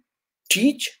you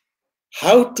teach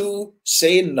how to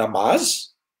say namaz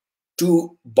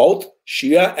to both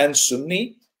Shia and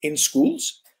Sunni in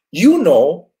schools? You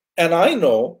know, and I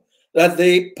know, that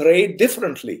they pray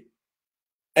differently.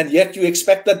 And yet you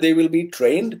expect that they will be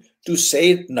trained to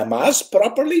say namaz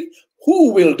properly?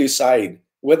 Who will decide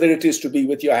whether it is to be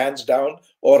with your hands down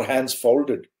or hands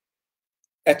folded,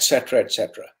 etc.,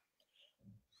 etc.?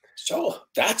 So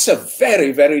that's a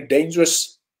very, very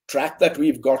dangerous track that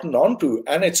we've gotten onto,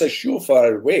 and it's a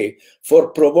surefire way for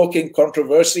provoking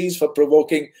controversies, for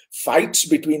provoking fights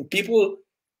between people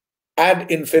ad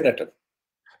infinitum.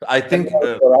 I think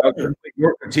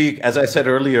your critique, as I said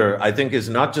earlier, I think is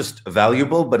not just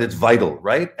valuable, but it's vital,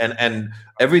 right? And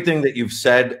everything that you've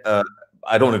said,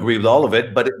 I don't agree with all of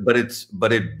it, but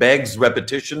it begs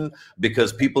repetition,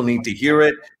 because people need to hear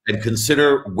it and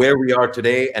consider where we are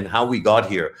today and how we got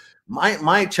here.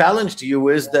 My challenge to you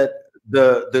is that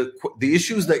the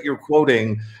issues that you're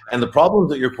quoting and the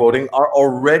problems that you're quoting are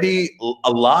already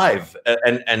alive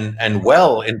and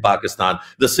well in Pakistan.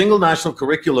 The single national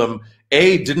curriculum,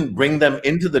 A, didn't bring them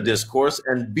into the discourse,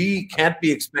 and B, can't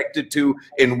be expected to,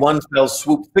 in one fell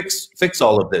swoop, fix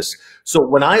all of this. So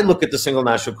when I look at the single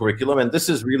national curriculum, and this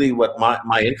is really what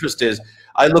my interest is,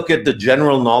 I look at the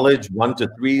general knowledge 1 to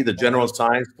 3, the general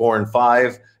science 4 and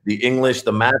 5, the English,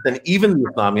 the math, and even the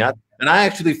Islamiyat. And I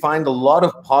actually find a lot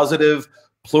of positive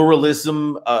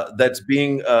pluralism that's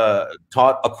being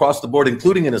taught across the board,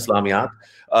 including in Islamiyat.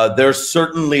 There's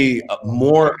certainly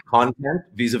more content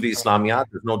vis-a-vis Islamiyat.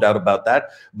 There's no doubt about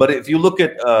that. But if you look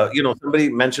at, somebody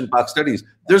mentioned Pak Studies.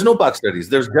 There's no Pak Studies.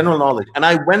 There's general knowledge. And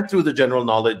I went through the general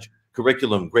knowledge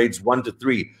curriculum, grades 1 to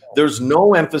 3. There's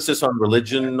no emphasis on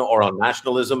religion or on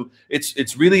nationalism.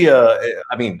 It's really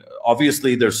I mean,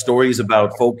 obviously there's stories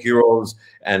about folk heroes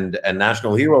and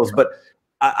national heroes, but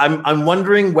I'm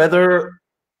wondering whether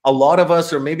a lot of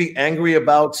us are maybe angry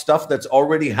about stuff that's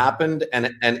already happened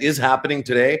and is happening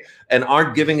today, and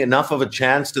aren't giving enough of a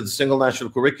chance to the single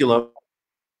national curriculum.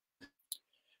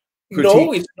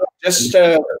 No, it's not just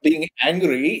being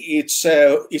angry. It's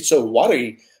a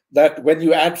worry that when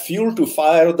you add fuel to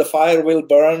fire, the fire will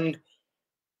burn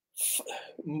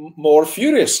more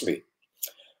furiously.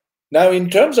 Now, in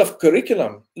terms of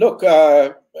curriculum, look,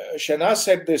 Shahnaz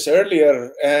said this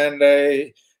earlier, and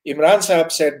Imran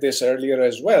Sahab said this earlier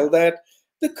as well, that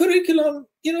the curriculum,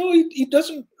 it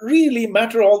doesn't really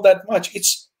matter all that much.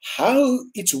 It's how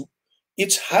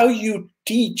you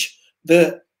teach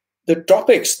the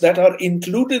topics that are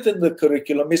included in the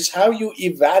curriculum. It's how you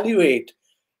evaluate.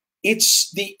 It's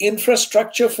the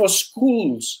infrastructure for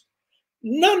schools.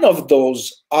 None of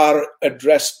those are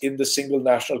addressed in the single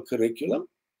national curriculum.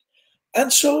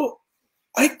 And so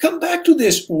I come back to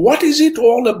this. What is it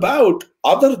all about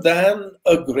other than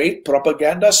a great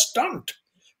propaganda stunt?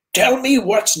 Tell me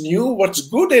what's new, what's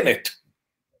good in it.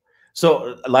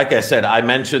 So, like I said, I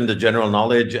mentioned the general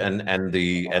knowledge and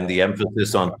the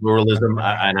emphasis on pluralism,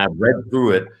 and I've read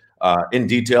through it in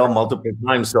detail multiple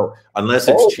times. So unless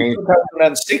it's changed,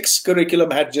 2006 curriculum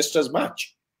had just as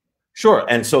much. Sure,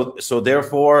 and so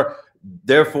therefore,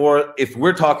 Therefore, if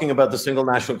we're talking about the single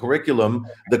national curriculum,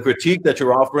 the critique that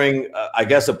you're offering, I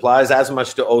guess, applies as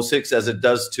much to 06 as it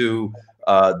does to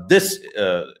this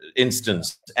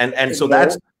instance. And so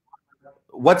that's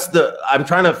what's the, I'm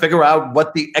trying to figure out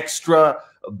what the extra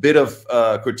bit of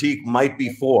critique might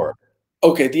be for.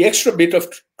 Okay, the extra bit of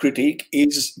critique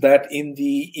is that in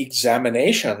the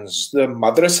examinations, the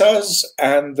madrasas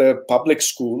and the public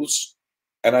schools,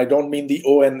 and I don't mean the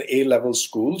O and A level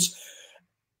schools,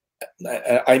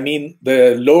 I mean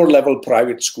the lower level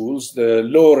private schools, the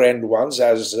lower end ones,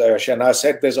 as Shahnaz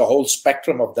said, there's a whole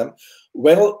spectrum of them.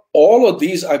 Well, all of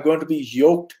these are going to be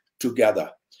yoked together.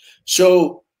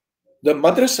 So the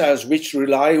madrasas, which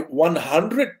rely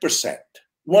 100%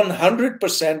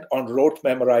 on rote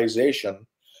memorization,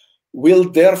 will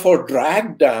therefore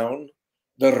drag down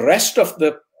the rest of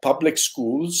the public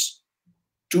schools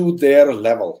to their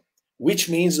level, which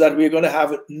means that we're going to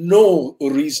have no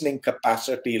reasoning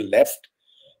capacity left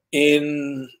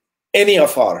in any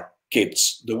of our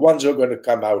kids, the ones who are going to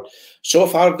come out. So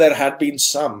far, there had been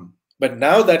some, but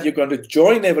now that you're going to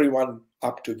join everyone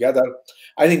up together,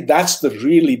 I think that's the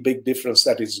really big difference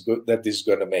that is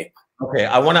going to make. Okay,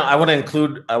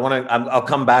 I'll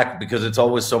come back because it's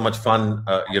always so much fun,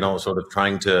 sort of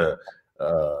trying to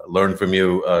learn from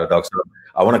you, Dr.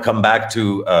 I want to come back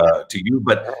to you,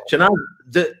 but Shahnaz,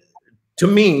 to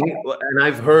me, and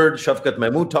I've heard Shafqat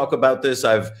Mahmood talk about this,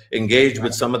 I've engaged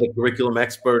with some of the curriculum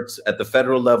experts at the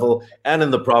federal level and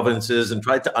in the provinces and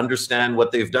tried to understand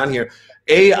what they've done here.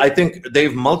 I think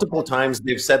multiple times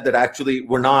they've said that actually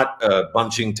we're not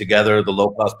bunching together the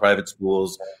low-cost private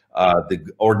schools, the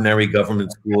ordinary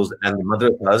government schools, and the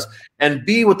madrasas. And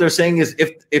B, what they're saying is,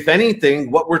 if anything,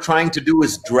 what we're trying to do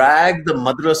is drag the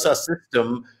madrasa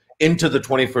system into the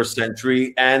 21st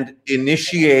century and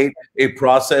initiate a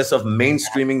process of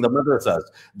mainstreaming the madrasas.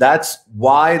 That's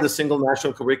why the single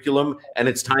national curriculum and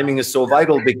its timing is so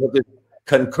vital, because it's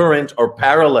concurrent or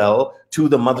parallel to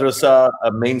the madrasa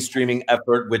mainstreaming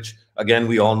effort, which again,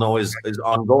 we all know is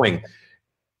ongoing.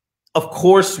 Of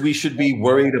course, we should be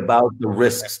worried about the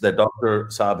risks that Dr.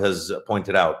 Saab has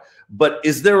pointed out. But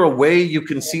is there a way you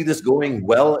can see this going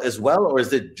well as well, or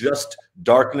is it just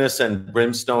darkness and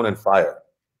brimstone and fire?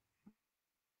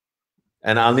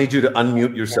 And I'll need you to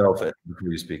unmute yourself before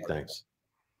you speak. Thanks.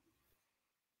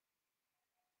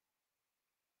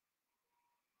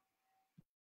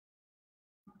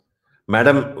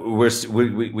 Madam,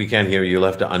 we can't hear you. You'll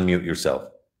have to unmute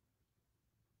yourself.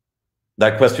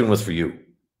 That question was for you.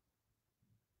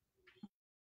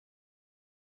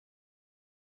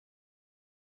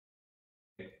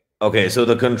 Okay, so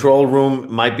the control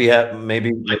room might be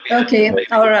maybe. Okay,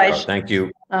 all right. Thank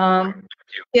you.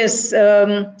 Yes.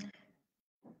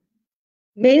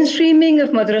 Mainstreaming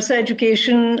of madrasa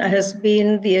education has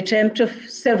been the attempt of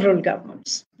several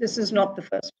governments. This is not the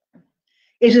first time.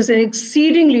 It is an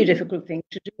exceedingly difficult thing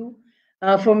to do.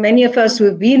 For many of us who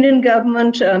have been in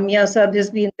government, Mia Saab has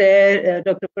been there,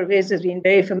 Dr. Pervez has been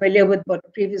very familiar with what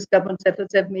previous government's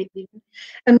efforts have made.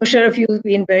 And Mosharraf, you've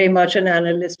been very much an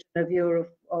analyst and a viewer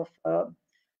of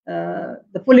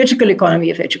the political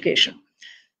economy of education.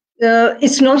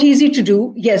 It's not easy to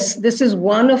do. Yes, this is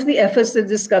one of the efforts that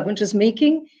this government is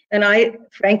making, and I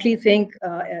frankly think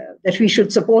that we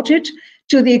should support it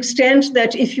to the extent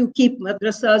that if you keep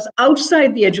madrasas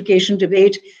outside the education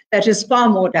debate, that is far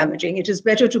more damaging. It is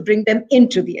better to bring them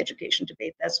into the education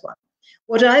debate. That's one.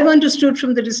 What I've understood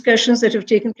from the discussions that have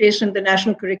taken place in the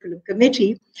National Curriculum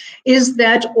Committee is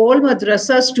that all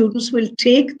madrasa students will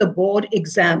take the board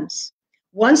exams.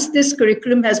 Once this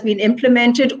curriculum has been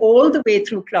implemented all the way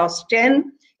through class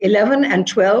 10, 11, and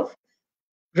 12,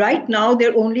 right now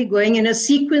they're only going in a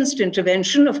sequenced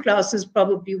intervention of classes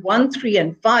probably 1, 3,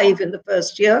 and 5 in the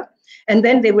first year, and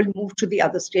then they will move to the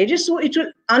other stages. So it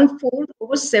will unfold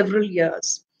over several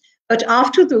years. But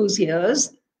after those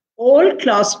years, all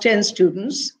class 10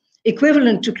 students,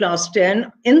 equivalent to class 10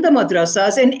 in the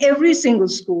madrasas in every single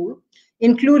school,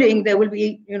 including there will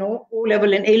be,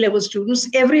 O-level and A-level students,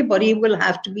 everybody will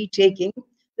have to be taking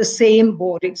the same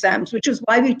board exams, which is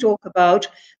why we talk about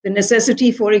the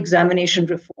necessity for examination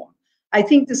reform. I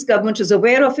think this government is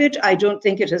aware of it. I don't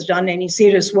think it has done any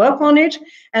serious work on it,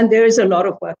 and there is a lot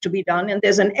of work to be done. And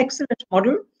there's an excellent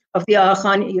model of the Aga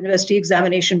Khan University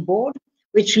Examination Board,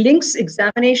 which links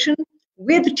examination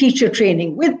with teacher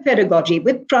training, with pedagogy,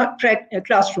 with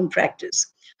classroom practice,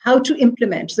 how to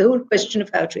implement, the whole question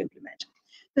of how to implement.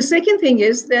 The second thing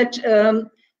is that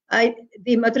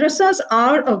the madrasas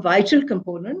are a vital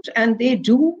component, and they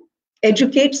do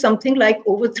educate something like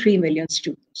over 3 million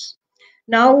students.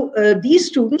 Now, these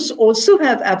students also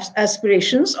have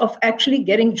aspirations of actually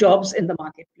getting jobs in the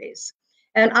marketplace.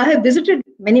 And I have visited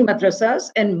many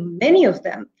madrasas, and many of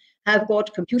them have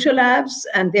got computer labs,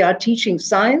 and they are teaching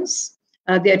science,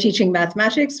 they are teaching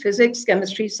mathematics, physics,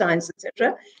 chemistry, science,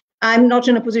 etc. I'm not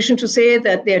in a position to say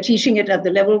that they are teaching it at the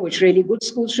level which really good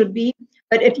schools should be,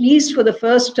 but at least for the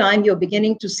first time, you're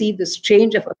beginning to see this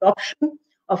change of adoption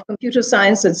of computer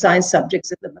science and science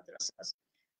subjects in the madrasas.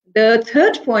 The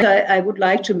third point I would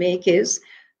like to make is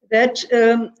that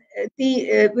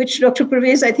which Dr.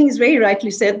 Pervez, I think, has very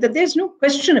rightly said, that there's no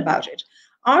question about it.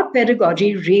 Our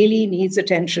pedagogy really needs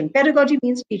attention. Pedagogy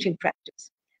means teaching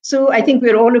practice. So I think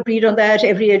we're all agreed on that.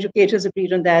 Every educator is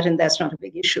agreed on that, and that's not a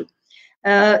big issue.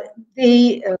 To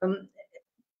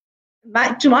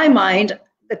my mind,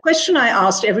 the question I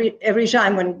asked every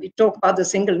time when we talk about the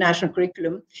single national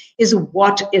curriculum is,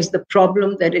 what is the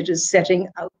problem that it is setting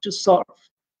out to solve?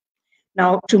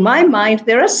 Now, to my mind,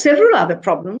 there are several other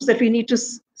problems that we need to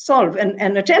solve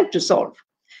and attempt to solve.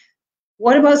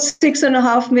 What about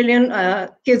 6.5 million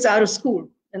kids out of school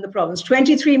in the province?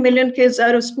 23 million kids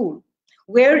out of school.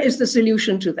 Where is the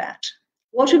solution to that?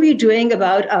 What are we doing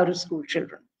about out-of-school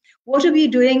children? What are we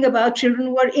doing about children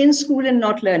who are in school and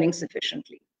not learning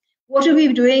sufficiently? What are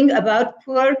we doing about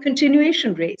poor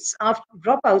continuation rates,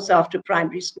 dropouts after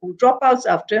primary school, dropouts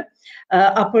after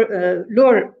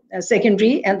lower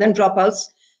secondary, and then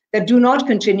dropouts that do not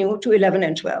continue to 11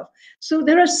 and 12? So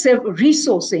there are several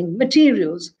resourcing,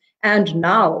 materials, and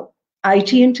now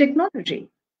IT and technology.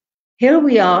 Here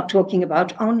we are talking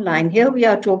about online. Here we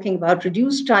are talking about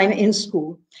reduced time in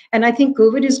school. And I think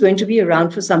COVID is going to be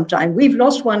around for some time. We've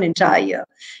lost one entire year.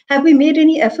 Have we made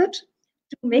any effort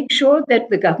to make sure that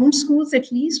the government schools,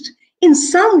 at least in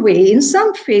some way, in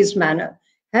some phased manner,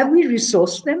 have we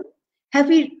resourced them? Have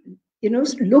we,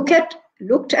 looked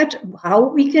at how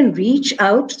we can reach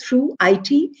out through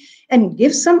IT and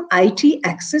give some IT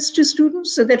access to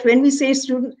students, so that when we say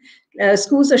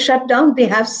schools are shut down, they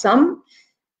have some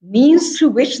means through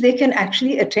which they can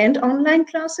actually attend online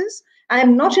classes? I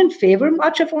am not in favor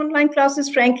much of online classes,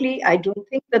 frankly. I don't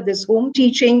think that this home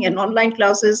teaching and online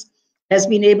classes has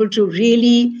been able to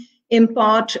really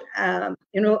impart,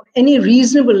 any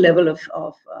reasonable level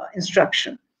of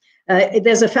instruction.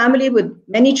 There's a family with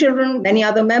many children, many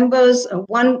other members,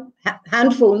 one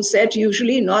handphone set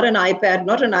usually, not an iPad,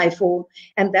 not an iPhone,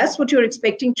 and that's what you're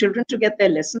expecting children to get their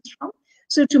lessons from.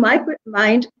 So to my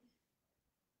mind,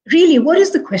 really, what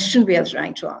is the question we are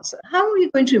trying to answer? How are we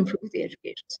going to improve the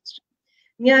education system?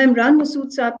 Mia Imran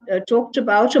Masood Saab talked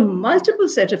about a multiple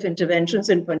set of interventions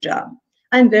in Punjab.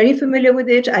 I'm very familiar with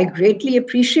it. I greatly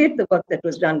appreciate the work that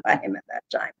was done by him at that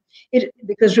time,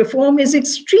 because reform is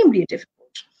extremely difficult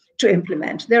to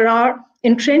implement. There are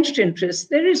entrenched interests,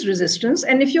 there is resistance,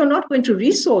 and if you're not going to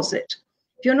resource it,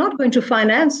 if you're not going to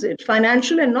finance it,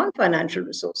 financial and non-financial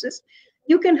resources,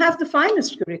 you can have the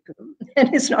finest curriculum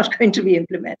and it's not going to be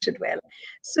implemented well.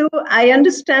 So I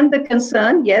understand the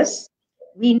concern. Yes,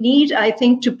 we need, I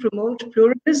think, to promote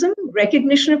pluralism,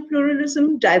 recognition of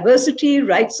pluralism, diversity,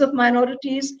 rights of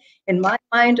minorities. In my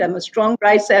mind, I'm a strong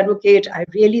rights advocate. I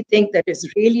really think that it's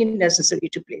really necessary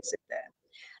to place it there.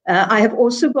 I have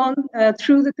also gone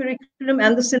through the curriculum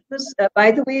and the syllabus.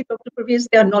 By the way, Dr. Pervez,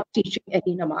 they are not teaching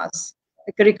any namaz.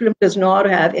 The curriculum does not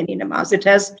have any namaz. It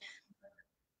has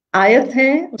आयत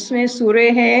है, उसमें सूरे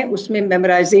हैं, उसमें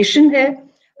memorisation है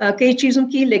कई चीज़ों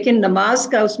की, लेकिन नमाज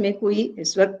का उसमें कोई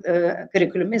इस वक्त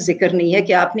करिकुलम में जिक्र नहीं है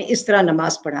कि आपने इस तरह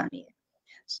नमाज पढ़ानी है.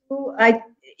 So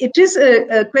it is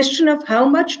a question of how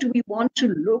much do we want to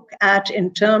look at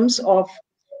in terms of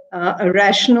a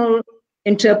rational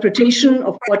interpretation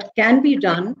of what can be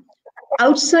done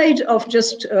outside of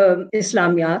just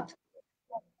Islamiyat.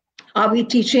 Are we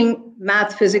teaching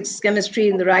math, physics, chemistry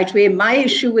in the right way? My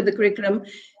issue with the curriculum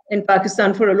in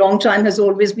Pakistan for a long time has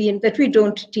always been that we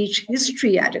don't teach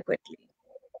history adequately.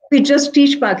 We just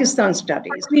teach Pakistan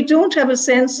studies. We don't have a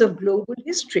sense of global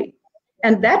history.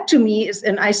 And that to me is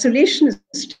an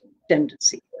isolationist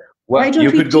tendency. Well, why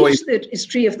don't we teach the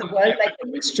history of the world like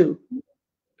we used to?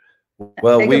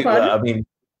 Well,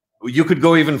 you could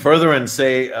go even further and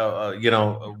say,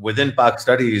 within Pak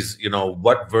studies,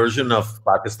 what version of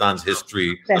Pakistan's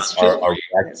history are we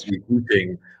actually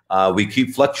teaching? We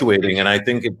keep fluctuating, and I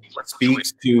think it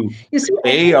speaks to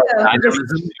our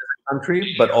nationalism as a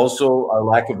country, but also our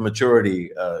lack of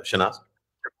maturity, Shahnaz.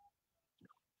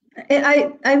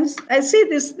 I say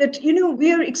this, that,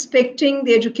 we are expecting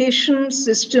the education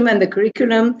system and the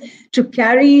curriculum to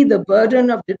carry the burden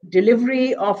of the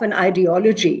delivery of an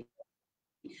ideology,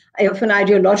 of an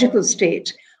ideological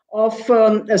state, of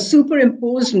a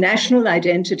superimposed national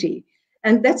identity.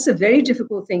 And that's a very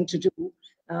difficult thing to do.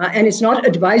 And it's not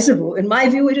advisable. In my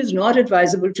view, it is not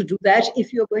advisable to do that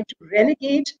if you're going to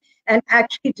relegate and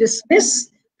actually dismiss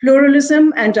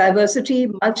pluralism and diversity,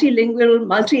 multilingual,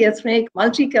 multi-ethnic,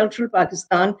 multicultural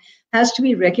Pakistan has to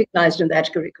be recognized in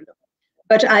that curriculum.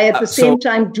 But I, at the same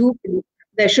time, do believe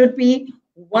there should be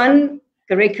one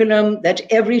curriculum that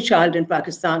every child in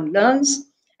Pakistan learns.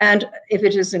 And if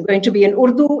it is going to be in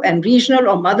Urdu and regional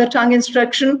or mother tongue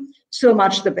instruction, so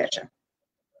much the better.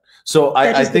 So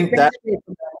I think that,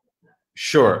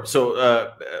 sure. So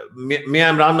Mia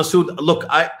Imran Masood, look,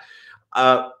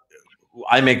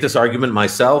 I make this argument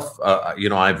myself. You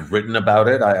know, I've written about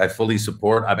it. I fully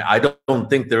support. I mean, I don't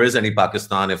think there is any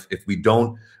Pakistan if we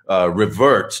don't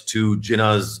revert to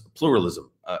Jinnah's pluralism.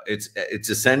 It's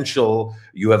essential.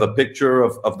 You have a picture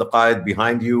of the Qaid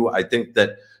behind you. I think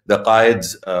that the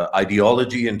Qaid's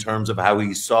ideology in terms of how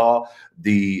he saw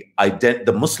the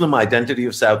Muslim identity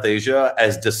of South Asia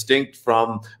as distinct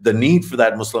from the need for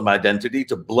that Muslim identity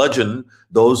to bludgeon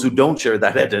those who don't share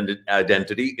that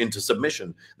identity into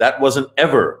submission. That wasn't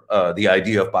ever the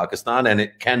idea of Pakistan, and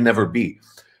it can never be.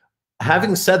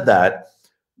 Having said that,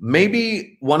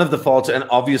 maybe one of the faults, and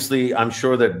obviously I'm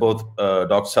sure that both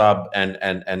Dr. Saab and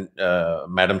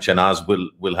Madam Shahnaz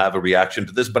will have a reaction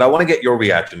to this, but I want to get your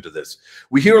reaction to this.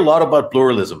 We hear a lot about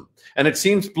pluralism, and it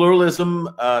seems pluralism,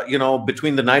 you know,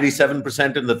 between the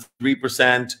 97% and the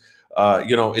 3%,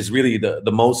 you know, is really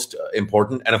the most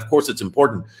important. And of course it's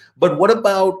important. But what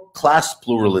about class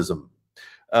pluralism?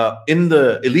 In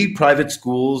the elite private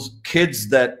schools, kids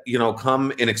that, you know,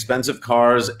 come in expensive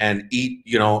cars and eat,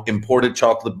 you know, imported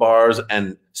chocolate bars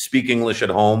and speak English at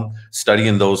home, study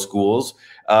in those schools.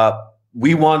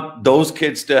 We want those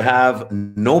kids to have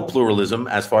no pluralism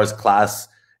as far as class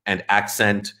and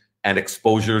accent and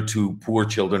exposure to poor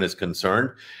children is concerned.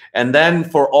 And then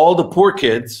for all the poor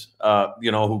kids,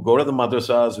 you know, who go to the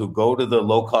madrasas, who go to the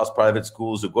low-cost private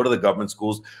schools, who go to the government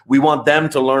schools, we want them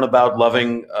to learn about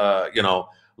loving, you know,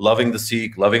 loving the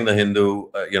Sikh, loving the Hindu,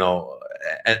 you know,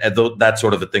 and that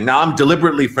sort of a thing. Now, I'm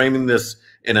deliberately framing this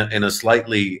in a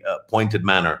slightly pointed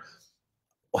manner.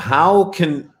 How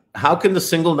can the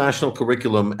single national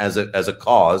curriculum as a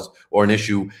cause or an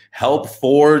issue help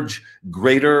forge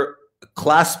greater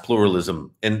class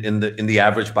pluralism in the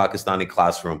average Pakistani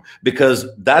classroom? Because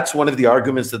that's one of the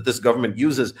arguments that this government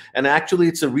uses, and actually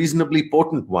it's a reasonably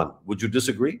potent one. Would you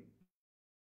disagree?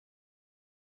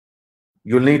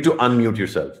 You'll need to unmute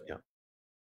yourself. Yeah.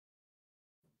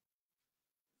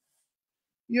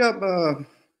 Yeah,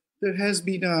 there has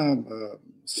been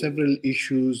several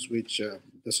issues which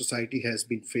the society has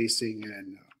been facing,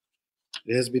 and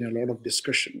there has been a lot of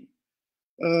discussion.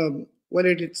 Well,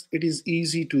 it is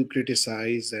easy to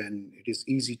criticize, and it is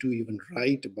easy to even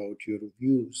write about your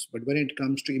views. But when it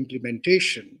comes to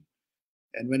implementation,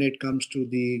 and when it comes to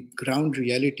the ground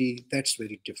reality, that's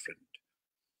very different.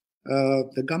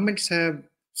 The governments have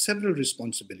several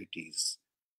responsibilities.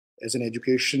 As an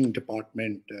education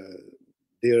department,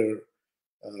 their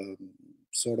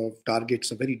sort of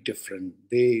targets are very different.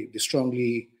 They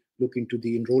strongly look into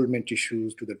the enrollment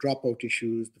issues, to the dropout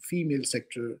issues, the female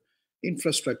sector,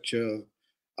 infrastructure,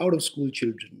 out-of-school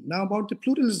children. Now, about the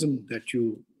pluralism that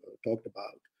you talked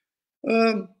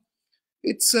about,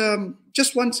 it's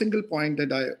just one single point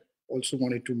that I also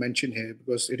wanted to mention here,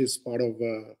 because it is part of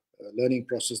a learning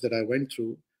process that I went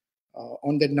through.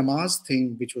 On that namaz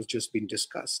thing, which was just being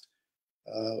discussed,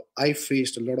 I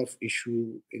faced a lot of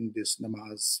issue in this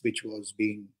namaz, which was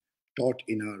being taught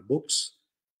in our books,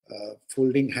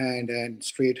 folding hand and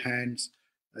straight hands.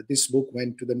 This book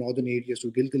went to the northern areas,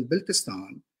 to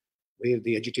Gilgit-Baltistan, where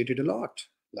they agitated a lot,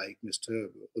 like Mr.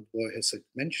 Hoodbhoy has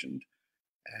mentioned.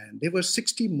 And there were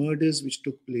 60 murders which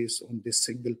took place on this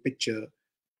single picture,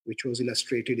 which was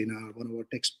illustrated in one of our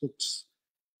textbooks.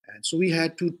 And so we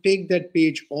had to take that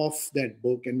page off that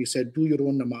book, and we said, do your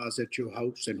own namaz at your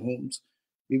house and homes.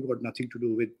 We've got nothing to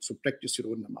do with, so practice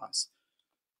your own namaz.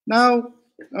 Now,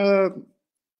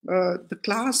 the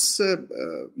class,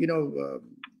 you know,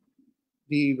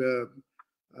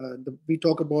 we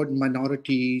talk about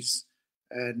minorities,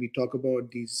 and we talk about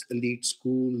these elite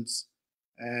schools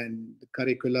and the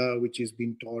curricula which is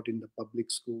being taught in the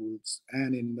public schools,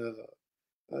 and in the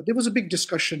there was a big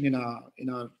discussion in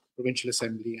our provincial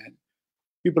assembly, and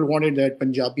people wanted that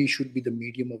Punjabi should be the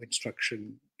medium of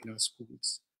instruction in our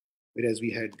schools, whereas we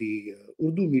had the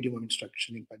Urdu medium of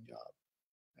instruction in Punjab.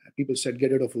 People said,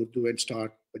 get rid of Urdu and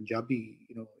start Punjabi,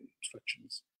 you know,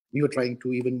 instructions. We were trying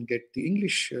to even get the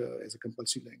English as a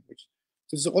compulsory language.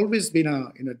 So there's always been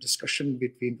a discussion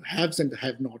between the haves and the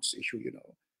have-nots issue, you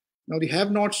know. Now the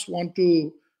have-nots want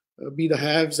to be the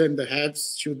haves, and the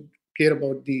haves should care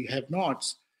about the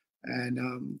have-nots.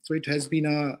 And so it has been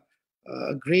a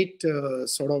great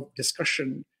sort of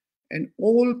discussion, and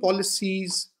all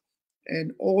policies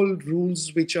and all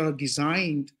rules which are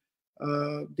designed,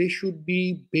 they should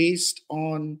be based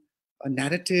on a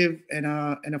narrative and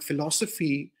a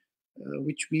philosophy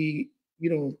which we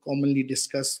commonly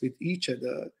discuss with each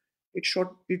other. It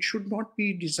should not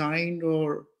be designed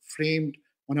or framed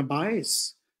on a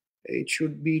bias. It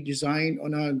should be designed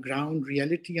on a ground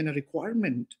reality and a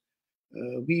requirement.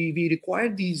 We require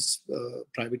these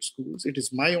private schools. It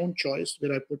is my own choice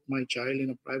where I put my child in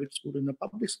a private school, in a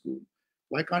public school.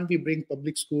 Why can't we bring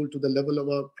public school to the level of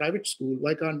a private school?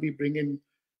 Why can't we bring in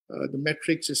the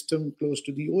metric system close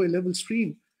to the OA level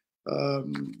stream?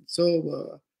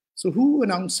 So who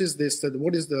announces this, that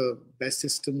what is the best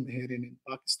system here in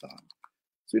Pakistan?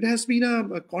 So it has been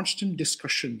a constant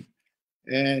discussion.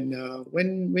 And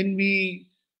when we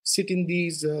sit in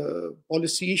these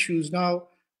policy issues now,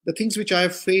 the things which I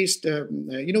have faced,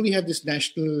 we have this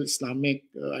National Islamic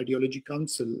Ideology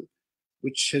Council,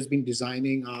 which has been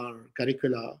designing our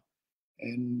curricula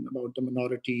and about the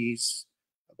minorities,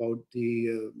 about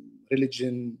the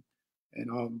religion, and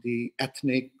all the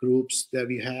ethnic groups that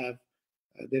we have.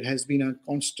 There has been a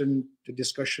constant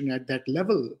discussion at that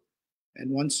level.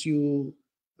 And once you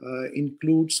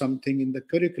include something in the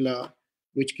curricula,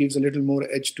 which gives a little more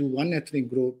edge to one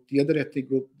ethnic group, the other ethnic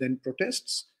group then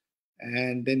protests.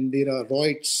 And then there are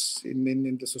riots in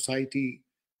the society,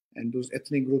 and those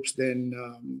ethnic groups then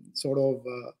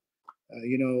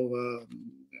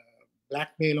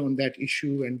blackmail on that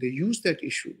issue, and they use that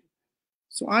issue.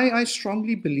 So I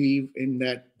strongly believe in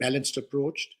that balanced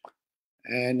approach.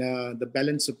 And the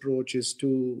balanced approach is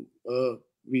to,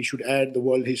 we should add the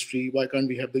world history. Why can't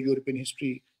we have the European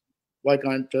history? Why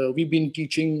can't, we've been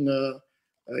teaching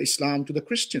Islam to the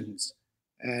Christians.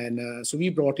 And so we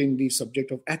brought in the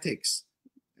subject of ethics.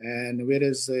 And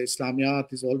whereas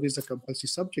Islamiyat is always a compulsory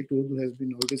subject, Urdu has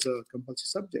been always a compulsory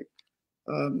subject.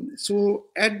 So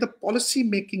at the policy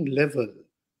making level,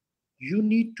 you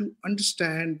need to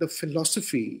understand the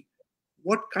philosophy,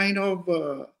 what kind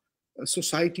of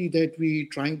society that we're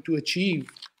trying to achieve,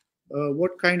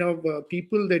 what kind of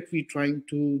people that we're trying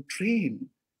to train,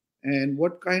 and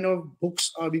what kind of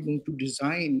books are we going to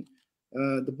design.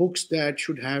 The books that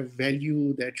should have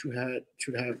value, that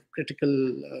should have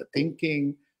critical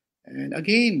thinking. And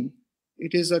again,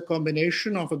 it is a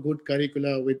combination of a good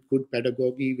curricula with good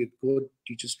pedagogy, with good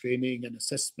teachers training and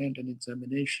assessment and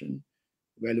examination,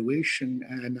 evaluation.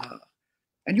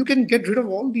 And you can get rid of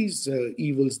all these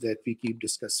evils that we keep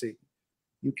discussing.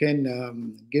 You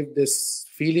can give this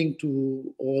feeling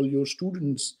to all your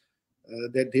students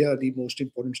that they are the most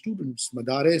important students.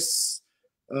 Madaris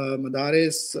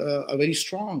are very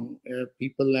strong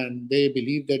people, and they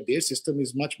believe that their system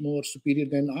is much more superior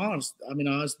than ours. I mean,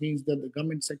 ours means that the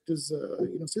government sector's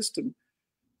system.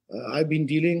 I've been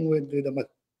dealing with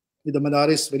the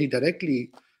Madaris very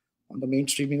directly on the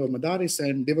mainstreaming of Madaris,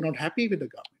 and they were not happy with the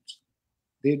government.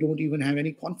 They don't even have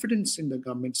any confidence in the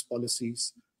government's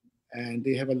policies, and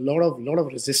they have a lot of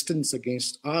resistance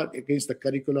against the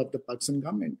curricula of the Pakistan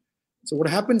government. So what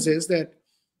happens is that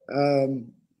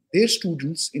their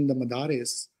students in the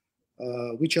Madaris,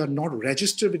 which are not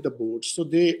registered with the board, so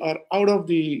they are out of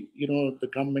the the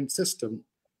government system,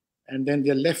 and then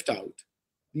they're left out.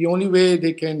 The only way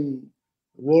they can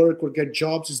work or get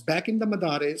jobs is back in the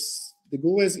Madaris. They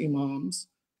go as imams,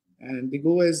 and they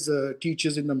go as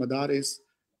teachers in the Madaris,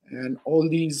 and all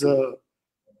these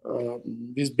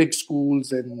big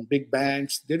schools and big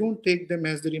banks, they don't take them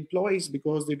as their employees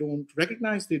because they don't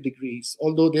recognize their degrees,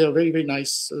 although they are very, very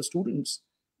nice students.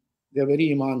 They are very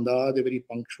imandar, they're very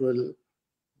punctual,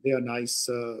 they are nice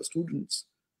students.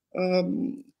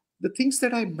 The things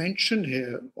that I mentioned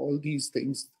here, all these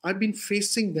things, I've been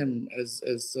facing them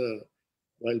as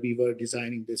while we were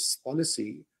designing this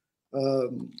policy.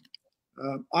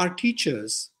 Our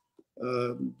teachers,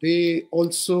 they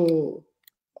also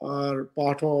are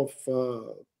part of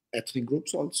ethnic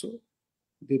groups also.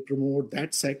 They promote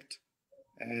that sect,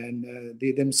 and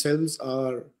they themselves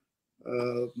are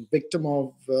victim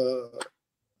of the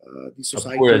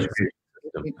society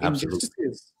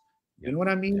injustices. You know what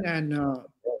I mean? And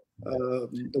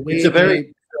the way it's a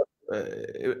very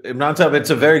Imran Sahib, it's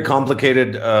a very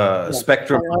complicated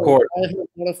spectrum of course. I have a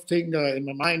lot of things in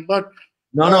my mind, but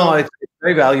no, it's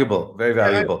very valuable, very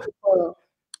valuable.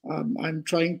 I'm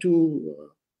trying to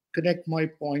connect my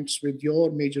points with your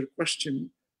major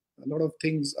question. A lot of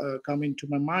things come into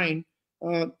my mind.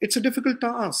 It's a difficult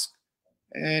task,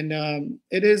 and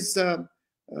it is.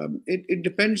 It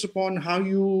depends upon how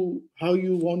you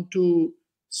want to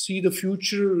see the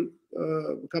future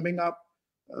coming up.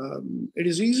 It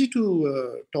is easy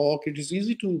to talk. It is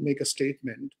easy to make a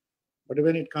statement, but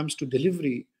when it comes to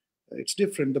delivery, it's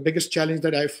different. The biggest challenge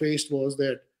that I faced was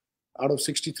that out of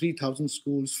 63,000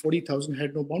 schools, 40,000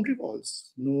 had no boundary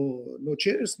walls, no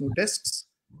chairs, no desks.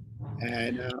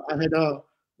 And I had a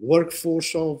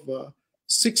workforce of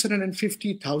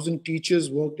 650,000 teachers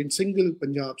worked in single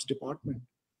Punjab's department,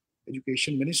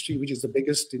 education ministry, which is the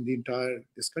biggest in the entire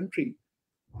this country.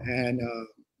 And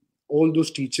all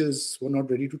those teachers were not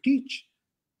ready to teach.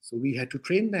 So we had to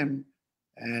train them,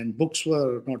 and books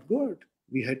were not good.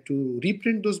 We had to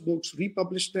reprint those books,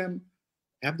 republish them,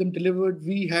 have them delivered.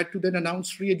 We had to then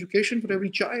announce free education for every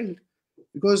child,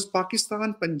 because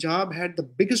Pakistan, Punjab had the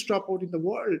biggest dropout in the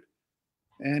world.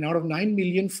 And out of 9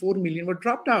 million, 4 million were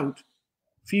dropped out.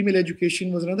 Female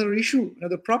education was another issue,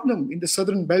 another problem. In the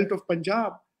southern belt of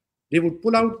Punjab, they would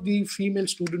pull out the female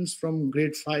students from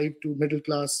grade 5 to middle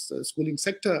class schooling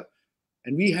sector.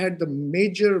 And we had the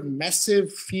major,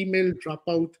 massive female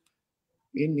dropout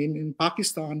in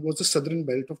Pakistan was the southern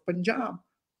belt of Punjab,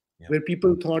 where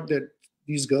people thought that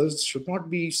these girls should not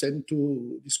be sent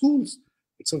to the schools.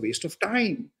 It's a waste of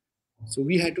time. So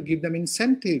we had to give them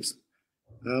incentives.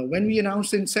 When we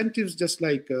announced the incentives, just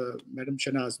like Madam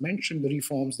Shahnaz mentioned, the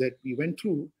reforms that we went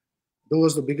through,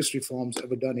 those were the biggest reforms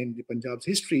ever done in the Punjab's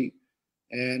history.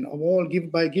 And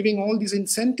by giving all these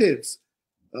incentives,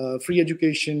 free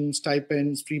education,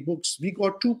 stipends, free books, we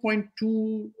got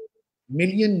 2.2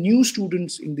 million new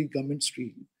students in the government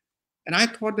stream. And I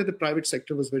thought that the private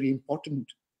sector was very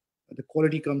important. The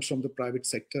quality comes from the private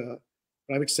sector.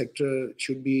 Private sector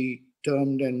should be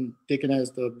termed and taken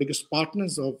as the biggest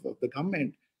partners of the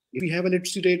government. If we have a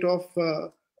literacy rate of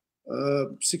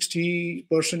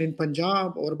 60% in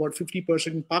Punjab or about 50%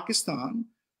 in Pakistan,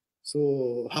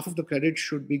 so half of the credit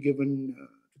should be given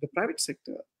to the private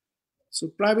sector. So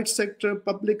private sector,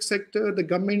 public sector, the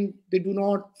government, they do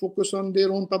not focus on their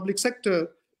own public sector.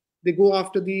 They go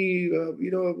after the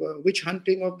witch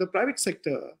hunting of the private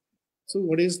sector. So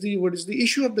what is the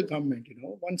issue of the government?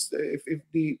 Once if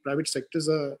the private sectors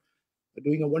are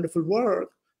doing a wonderful work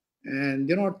and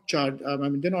they're not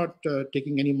they're not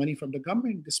taking any money from the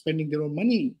government, they're spending their own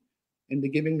money and they're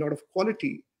giving a lot of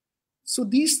quality. So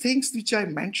these things which I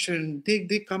mentioned,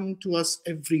 they come to us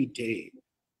every day.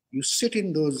 You sit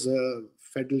in those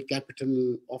federal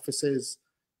capital offices,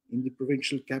 in the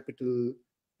provincial capital,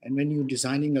 and when you're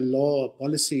designing a law, a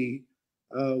policy,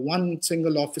 one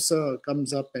single officer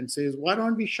comes up and says, why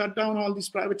don't we shut down all these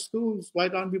private schools? Why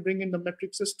don't we bring in the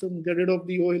metric system, get rid of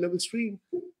the OA level stream?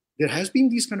 There has been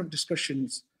these kind of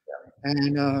discussions,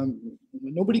 and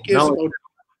nobody cares about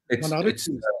minorities.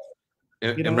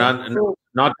 Imran,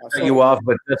 not to cut you off,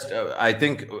 but just I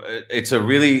think it's a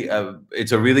really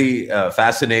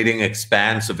fascinating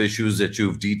expanse of issues that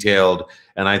you've detailed,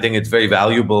 and I think it's very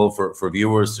valuable for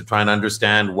viewers to try and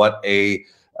understand what a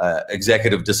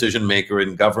executive decision maker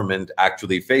in government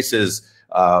actually faces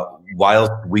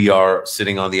while we are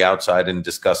sitting on the outside and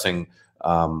discussing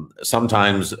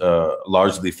sometimes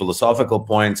largely philosophical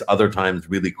points, other times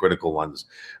really critical ones.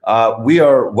 We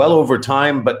are well over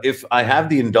time, but if I have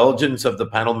the indulgence of the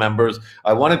panel members,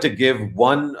 I wanted to give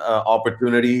one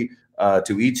opportunity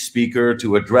to each speaker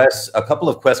to address a couple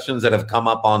of questions that have come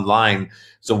up online.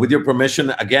 So with your permission,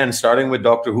 again, starting with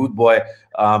Dr. Hoodbhoy,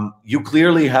 you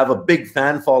clearly have a big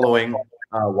fan following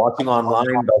watching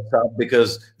online, Dr.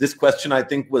 because this question, I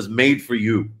think, was made for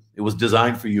you. It was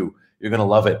designed for you. You're going to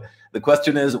love it. The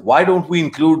question is, why don't we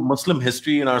include Muslim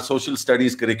history in our social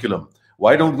studies curriculum?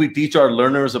 Why don't we teach our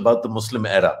learners about the Muslim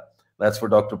era? That's for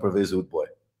Dr. Pervez Hoodbhoy.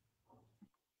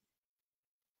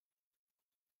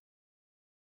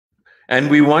 And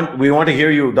we want to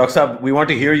hear you, Dr. Saab, we want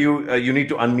to hear you. You need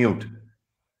to unmute.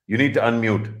 You need to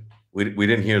unmute. We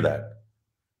didn't hear that.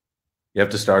 You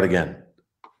have to start again.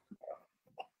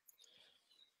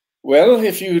 Well,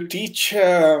 if you teach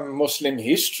Muslim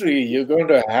history, you're going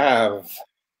to have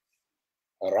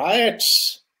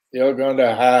riots. You're going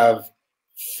to have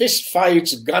fist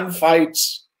fights,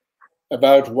 gunfights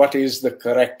about what is the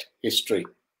correct history.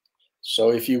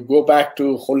 So if you go back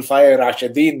to Khulafai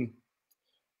Rashidin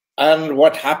and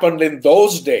what happened in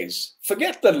those days,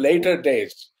 forget the later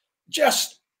days,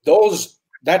 just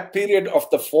that period of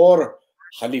the 4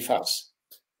 Khalifas,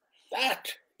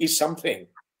 that is something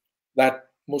that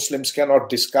Muslims cannot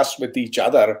discuss with each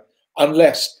other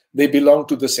unless they belong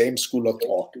to the same school of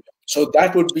thought. So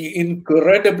that would be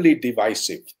incredibly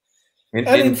divisive.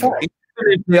 In fact,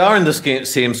 they are in the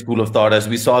same school of thought, as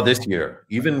we saw this year.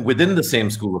 Even within the same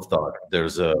school of thought,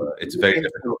 it's very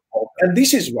difficult. And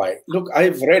this is why, look,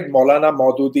 I've read Maulana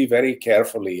Maududi very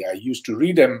carefully. I used to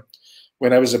read him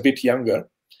when I was a bit younger.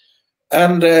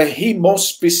 And he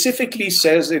most specifically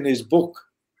says in his book,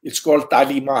 it's called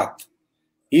Talimat,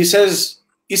 he says,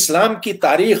 Islam ki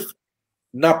tarikh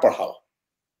na padhao.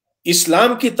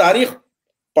 Islam ki tarikh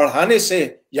पढ़ाने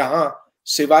से यहाँ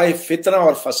सिवाय फितना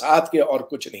और फसाद के और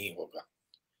कुछ नहीं होगा.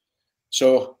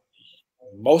 So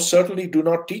most certainly do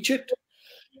not teach it.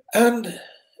 And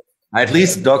at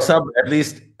least, Dr. Saab,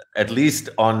 at least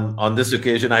on this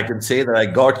occasion, I can say that I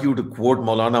got you to quote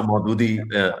Maulana Maududi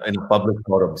in a public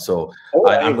forum. So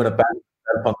I'm going to pat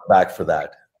myself on the back for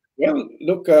that. Well,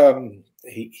 look,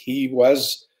 he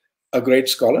was a great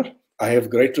scholar. I have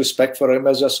great respect for him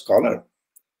as a scholar.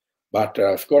 But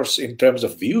of course, in terms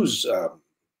of views,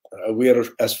 we are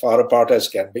as far apart as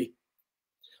can be.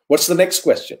 What's the next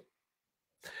question?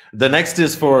 The next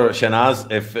is for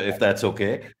Shahnaz, if that's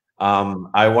okay.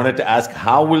 I wanted to ask,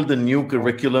 how will the new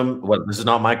curriculum, well, this is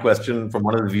not my question, from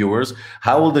one of the viewers,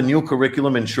 how will the new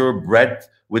curriculum ensure breadth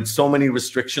with so many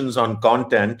restrictions on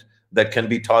content that can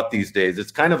be taught these days?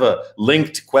 It's kind of a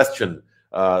linked question.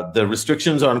 The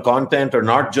restrictions on content are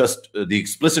not just the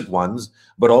explicit ones,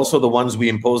 but also the ones we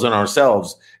impose on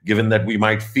ourselves, given that we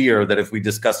might fear that if we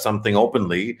discuss something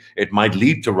openly, it might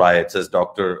lead to riots, as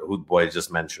Dr. Hoodbhoy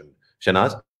just mentioned.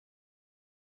 Shahnaz?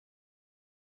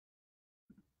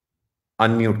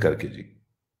 Unmute karke ji.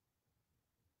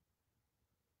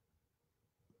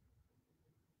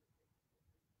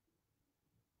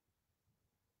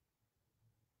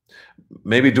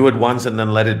 Maybe do it once and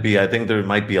then let it be. I think there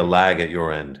might be a lag at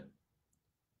your end.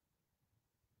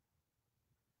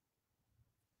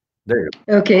 There you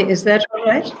go. Okay, is that all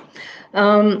right?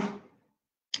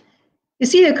 You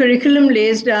see, a curriculum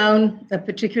lays down a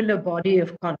particular body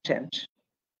of content.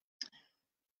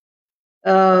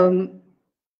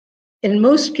 In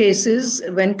most cases,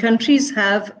 when countries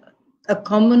have a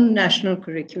common national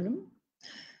curriculum,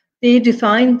 they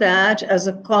define that as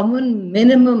a common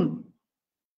minimum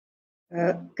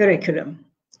curriculum.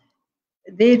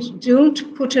 They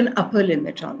don't put an upper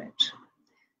limit on it.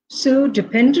 So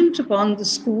dependent upon the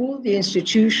school, the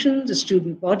institution, the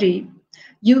student body,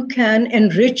 you can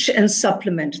enrich and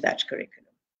supplement that curriculum.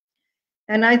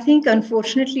 And I think,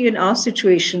 unfortunately, in our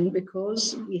situation,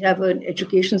 because we have an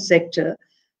education sector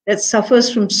that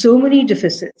suffers from so many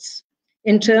deficits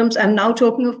in terms, I'm now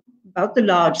talking about the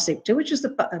large sector, which is the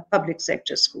public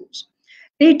sector schools.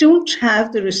 They don't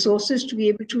have the resources to be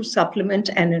able to supplement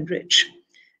and enrich.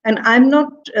 And I'm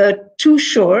not too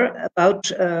sure about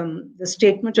the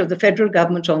statement of the federal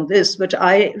government on this, but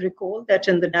I recall that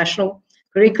in the National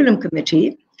Curriculum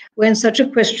Committee, when such a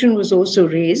question was also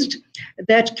raised,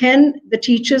 that can the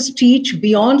teachers teach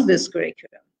beyond this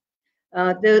curriculum?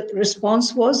 The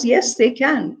response was, yes, they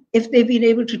can. If they've been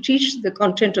able to teach the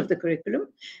content of the curriculum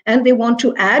and they want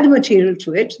to add material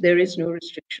to it, there is no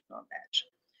restriction on that.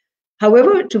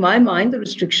 However, to my mind, the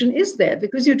restriction is there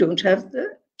because you don't have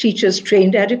the teachers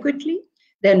trained adequately,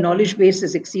 their knowledge base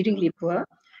is exceedingly poor,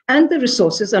 and the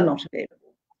resources are not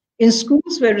available. In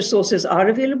schools where resources are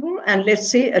available, and let's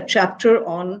say a chapter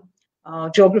on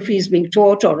geography is being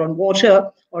taught, or on water,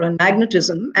 or on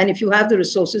magnetism, and if you have the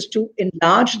resources to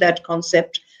enlarge that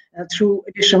concept through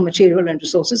additional material and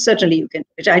resources, certainly you can do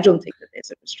it. I don't think that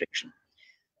there's a restriction.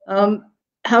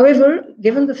 However,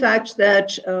 given the fact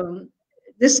that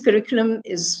this curriculum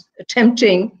is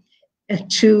attempting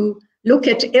to look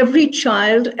at every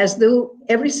child as though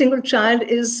every single child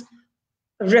is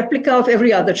a replica of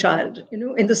every other child,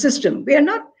 in the system. We are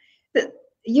not,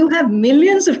 you have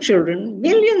millions of children,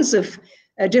 millions of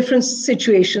different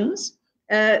situations.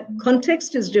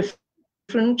 Context is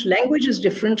different, language is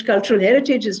different, cultural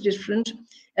heritage is different,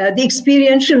 the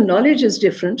experiential knowledge is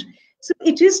different. So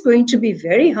it is going to be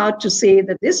very hard to say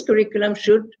that this curriculum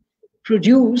should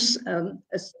produce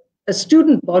a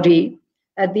student body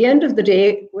at the end of the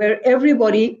day where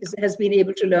everybody has been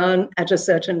able to learn at a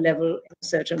certain level in a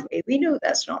certain way. We know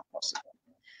that's not possible.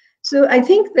 So I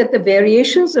think that the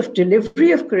variations of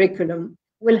delivery of curriculum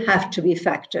will have to be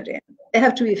factored in. They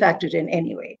have to be factored in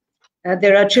anyway.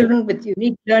 There are children with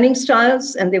unique learning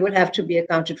styles, and they will have to be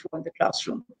accounted for in the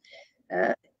classroom.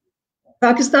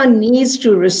 Pakistan needs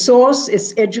to resource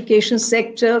its education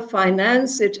sector,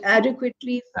 finance it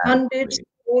adequately, fund it,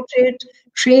 support it,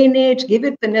 train it, give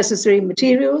it the necessary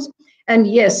materials, and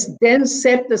yes, then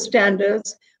set the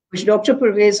standards, which Dr.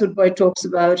 Pervez Hoodbhoy talks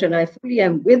about, and I fully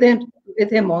am with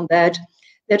him on that,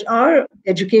 that our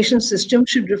education system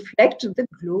should reflect the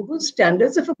global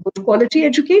standards of a good quality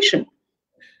education.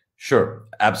 Sure,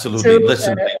 absolutely.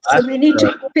 So, so we need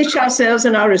to pitch ourselves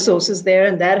and our resources there,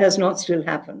 and that has not still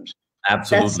happened.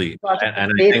 Absolutely.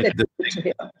 And I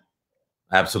think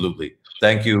absolutely.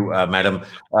 Thank you, Madam.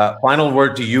 Final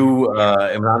word to you,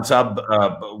 Imran Saab,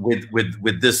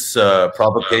 with this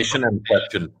provocation and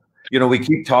question. We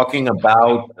keep talking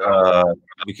about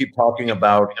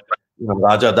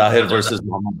Raja Dahir versus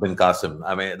Muhammad bin Qasim.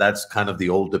 I mean, that's kind of the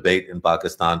old debate in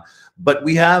Pakistan. But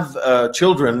we have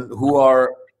children who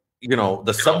are,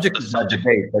 the subject of that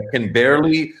debate that can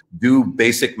barely do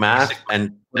basic math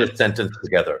and put a sentence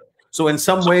together. So in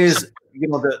some ways,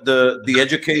 the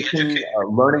education,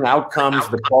 learning outcomes,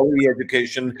 the quality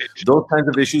education, those kinds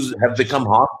of issues have become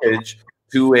hostage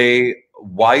to a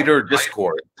wider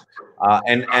discourse.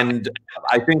 And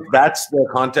I think that's the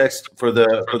context for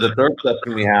the third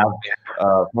question we have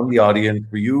from the audience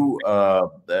for you,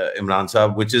 Imran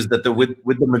Saab, which is that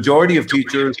with the majority of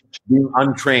teachers being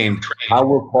untrained, how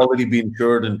will quality be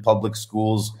ensured in public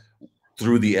schools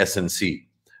through the SNC?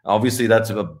 Obviously, that's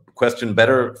a question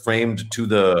better framed to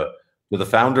the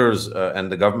founders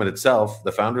and the government itself,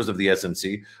 the founders of the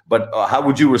SNC. But how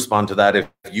would you respond to that if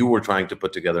you were trying to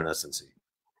put together an SNC?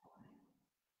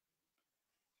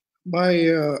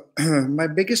 My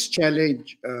biggest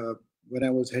challenge when I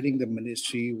was heading the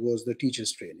ministry was the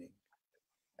teachers training.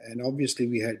 And obviously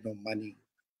we had no money.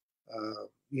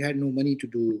 We had no money to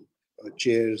do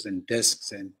chairs and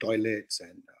desks and toilets.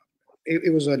 And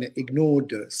it was an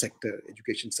ignored sector,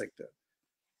 education sector.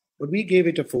 But we gave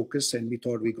it a focus and we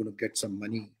thought we were going to get some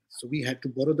money. So we had to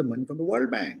borrow the money from the World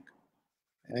Bank.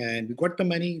 And we got the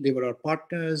money. They were our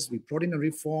partners. We brought in a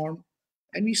reform.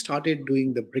 And we started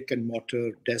doing the brick and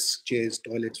mortar, desks, chairs,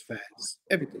 toilets, fans,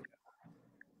 everything.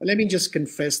 But let me just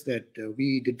confess that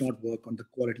we did not work on the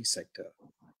quality sector.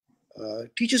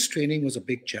 Teachers training was a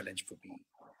big challenge for me.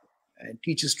 And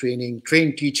teachers training,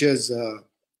 trained teachers,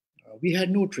 we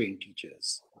had no trained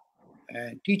teachers.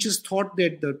 And teachers thought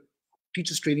that the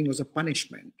teachers training was a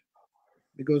punishment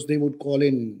because they would call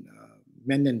in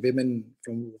men and women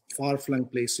from far-flung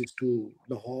places to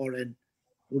Lahore and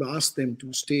would ask them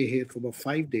to stay here for about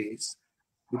 5 days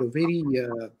with a very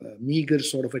meager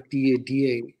sort of a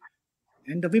TADA.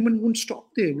 And the women wouldn't stop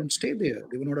there, wouldn't stay there.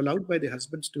 They were not allowed by their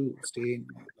husbands to stay in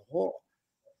Lahore.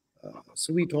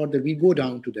 So we thought that we go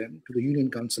down to them, to the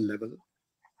Union Council level,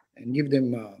 and give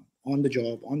them on the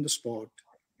job, on the spot,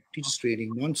 teachers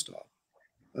training non-stop.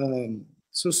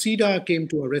 So SIDA came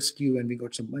to our rescue and we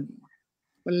got some money.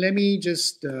 But let me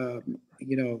just,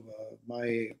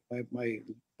 my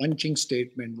punching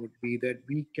statement would be that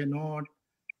we cannot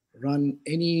run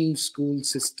any school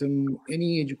system,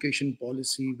 any education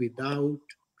policy without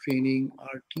training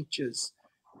our teachers.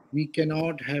 We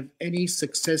cannot have any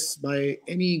success by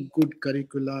any good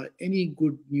curricula, any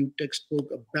good new textbook,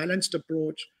 a balanced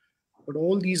approach. But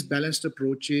all these balanced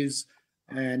approaches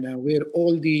and where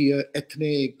all the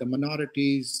ethnic, the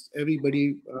minorities,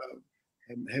 everybody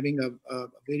having a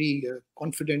very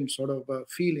confident sort of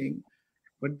feeling,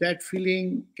 but that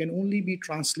feeling can only be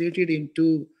translated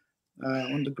into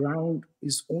on the ground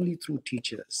is only through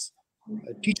teachers.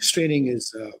 Teachers training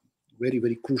is very,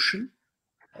 very crucial.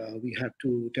 We have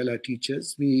to tell our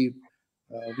teachers we've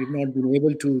not been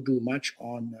able to do much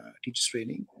on teachers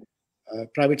training.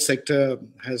 Private sector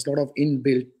has a lot of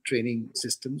inbuilt training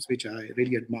systems, which I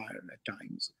really admire at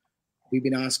times. We've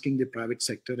been asking the private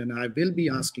sector, and I will be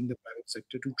asking the private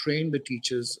sector to train the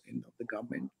teachers in the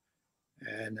government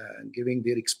and giving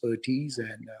their expertise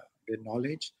and their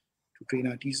knowledge to train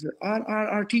our teachers.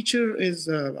 Our teacher is,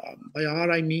 by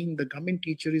our I mean the government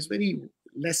teacher, is very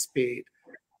less paid.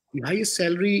 The highest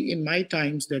salary in my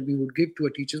times that we would give to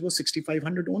a teacher was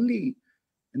 6,500 only.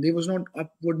 And there was not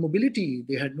upward mobility.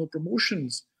 They had no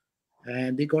promotions.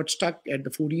 And they got stuck at the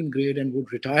 14th grade and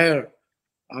would retire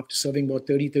after serving about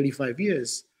 30, 35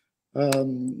 years.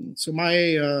 So my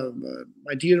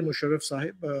dear Mosharraf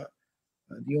Sahib,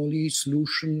 the only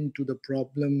solution to the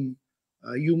problem,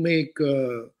 you make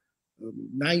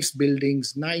nice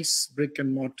buildings, nice brick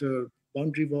and mortar,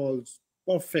 boundary walls,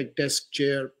 perfect desk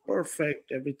chair,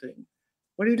 perfect everything.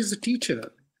 But it is a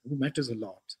teacher who matters a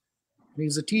lot. It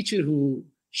is a teacher who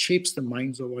shapes the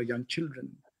minds of our young children.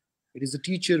 It is a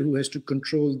teacher who has to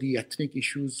control the ethnic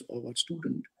issues of our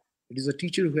student. It is a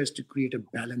teacher who has to create a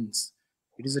balance.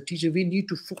 It is a teacher. We need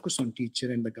to focus on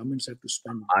teacher, and the governments have to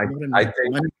spend more and more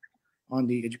money on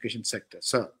the education sector.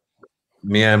 So,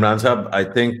 Mia Imran Sahab, I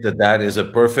think that is a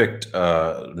perfect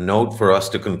note for us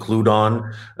to conclude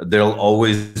on. There'll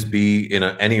always be, in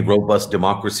any robust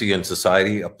democracy and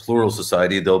society, a plural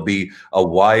society, there'll be a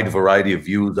wide variety of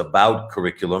views about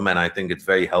curriculum, and I think it's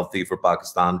very healthy for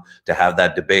Pakistan to have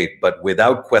that debate. But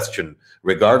without question,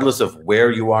 regardless of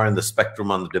where you are in the spectrum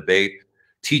on the debate,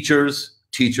 teachers,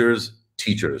 teachers,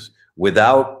 teachers.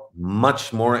 Without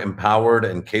much more empowered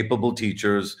and capable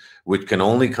teachers, which can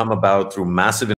only come about through massive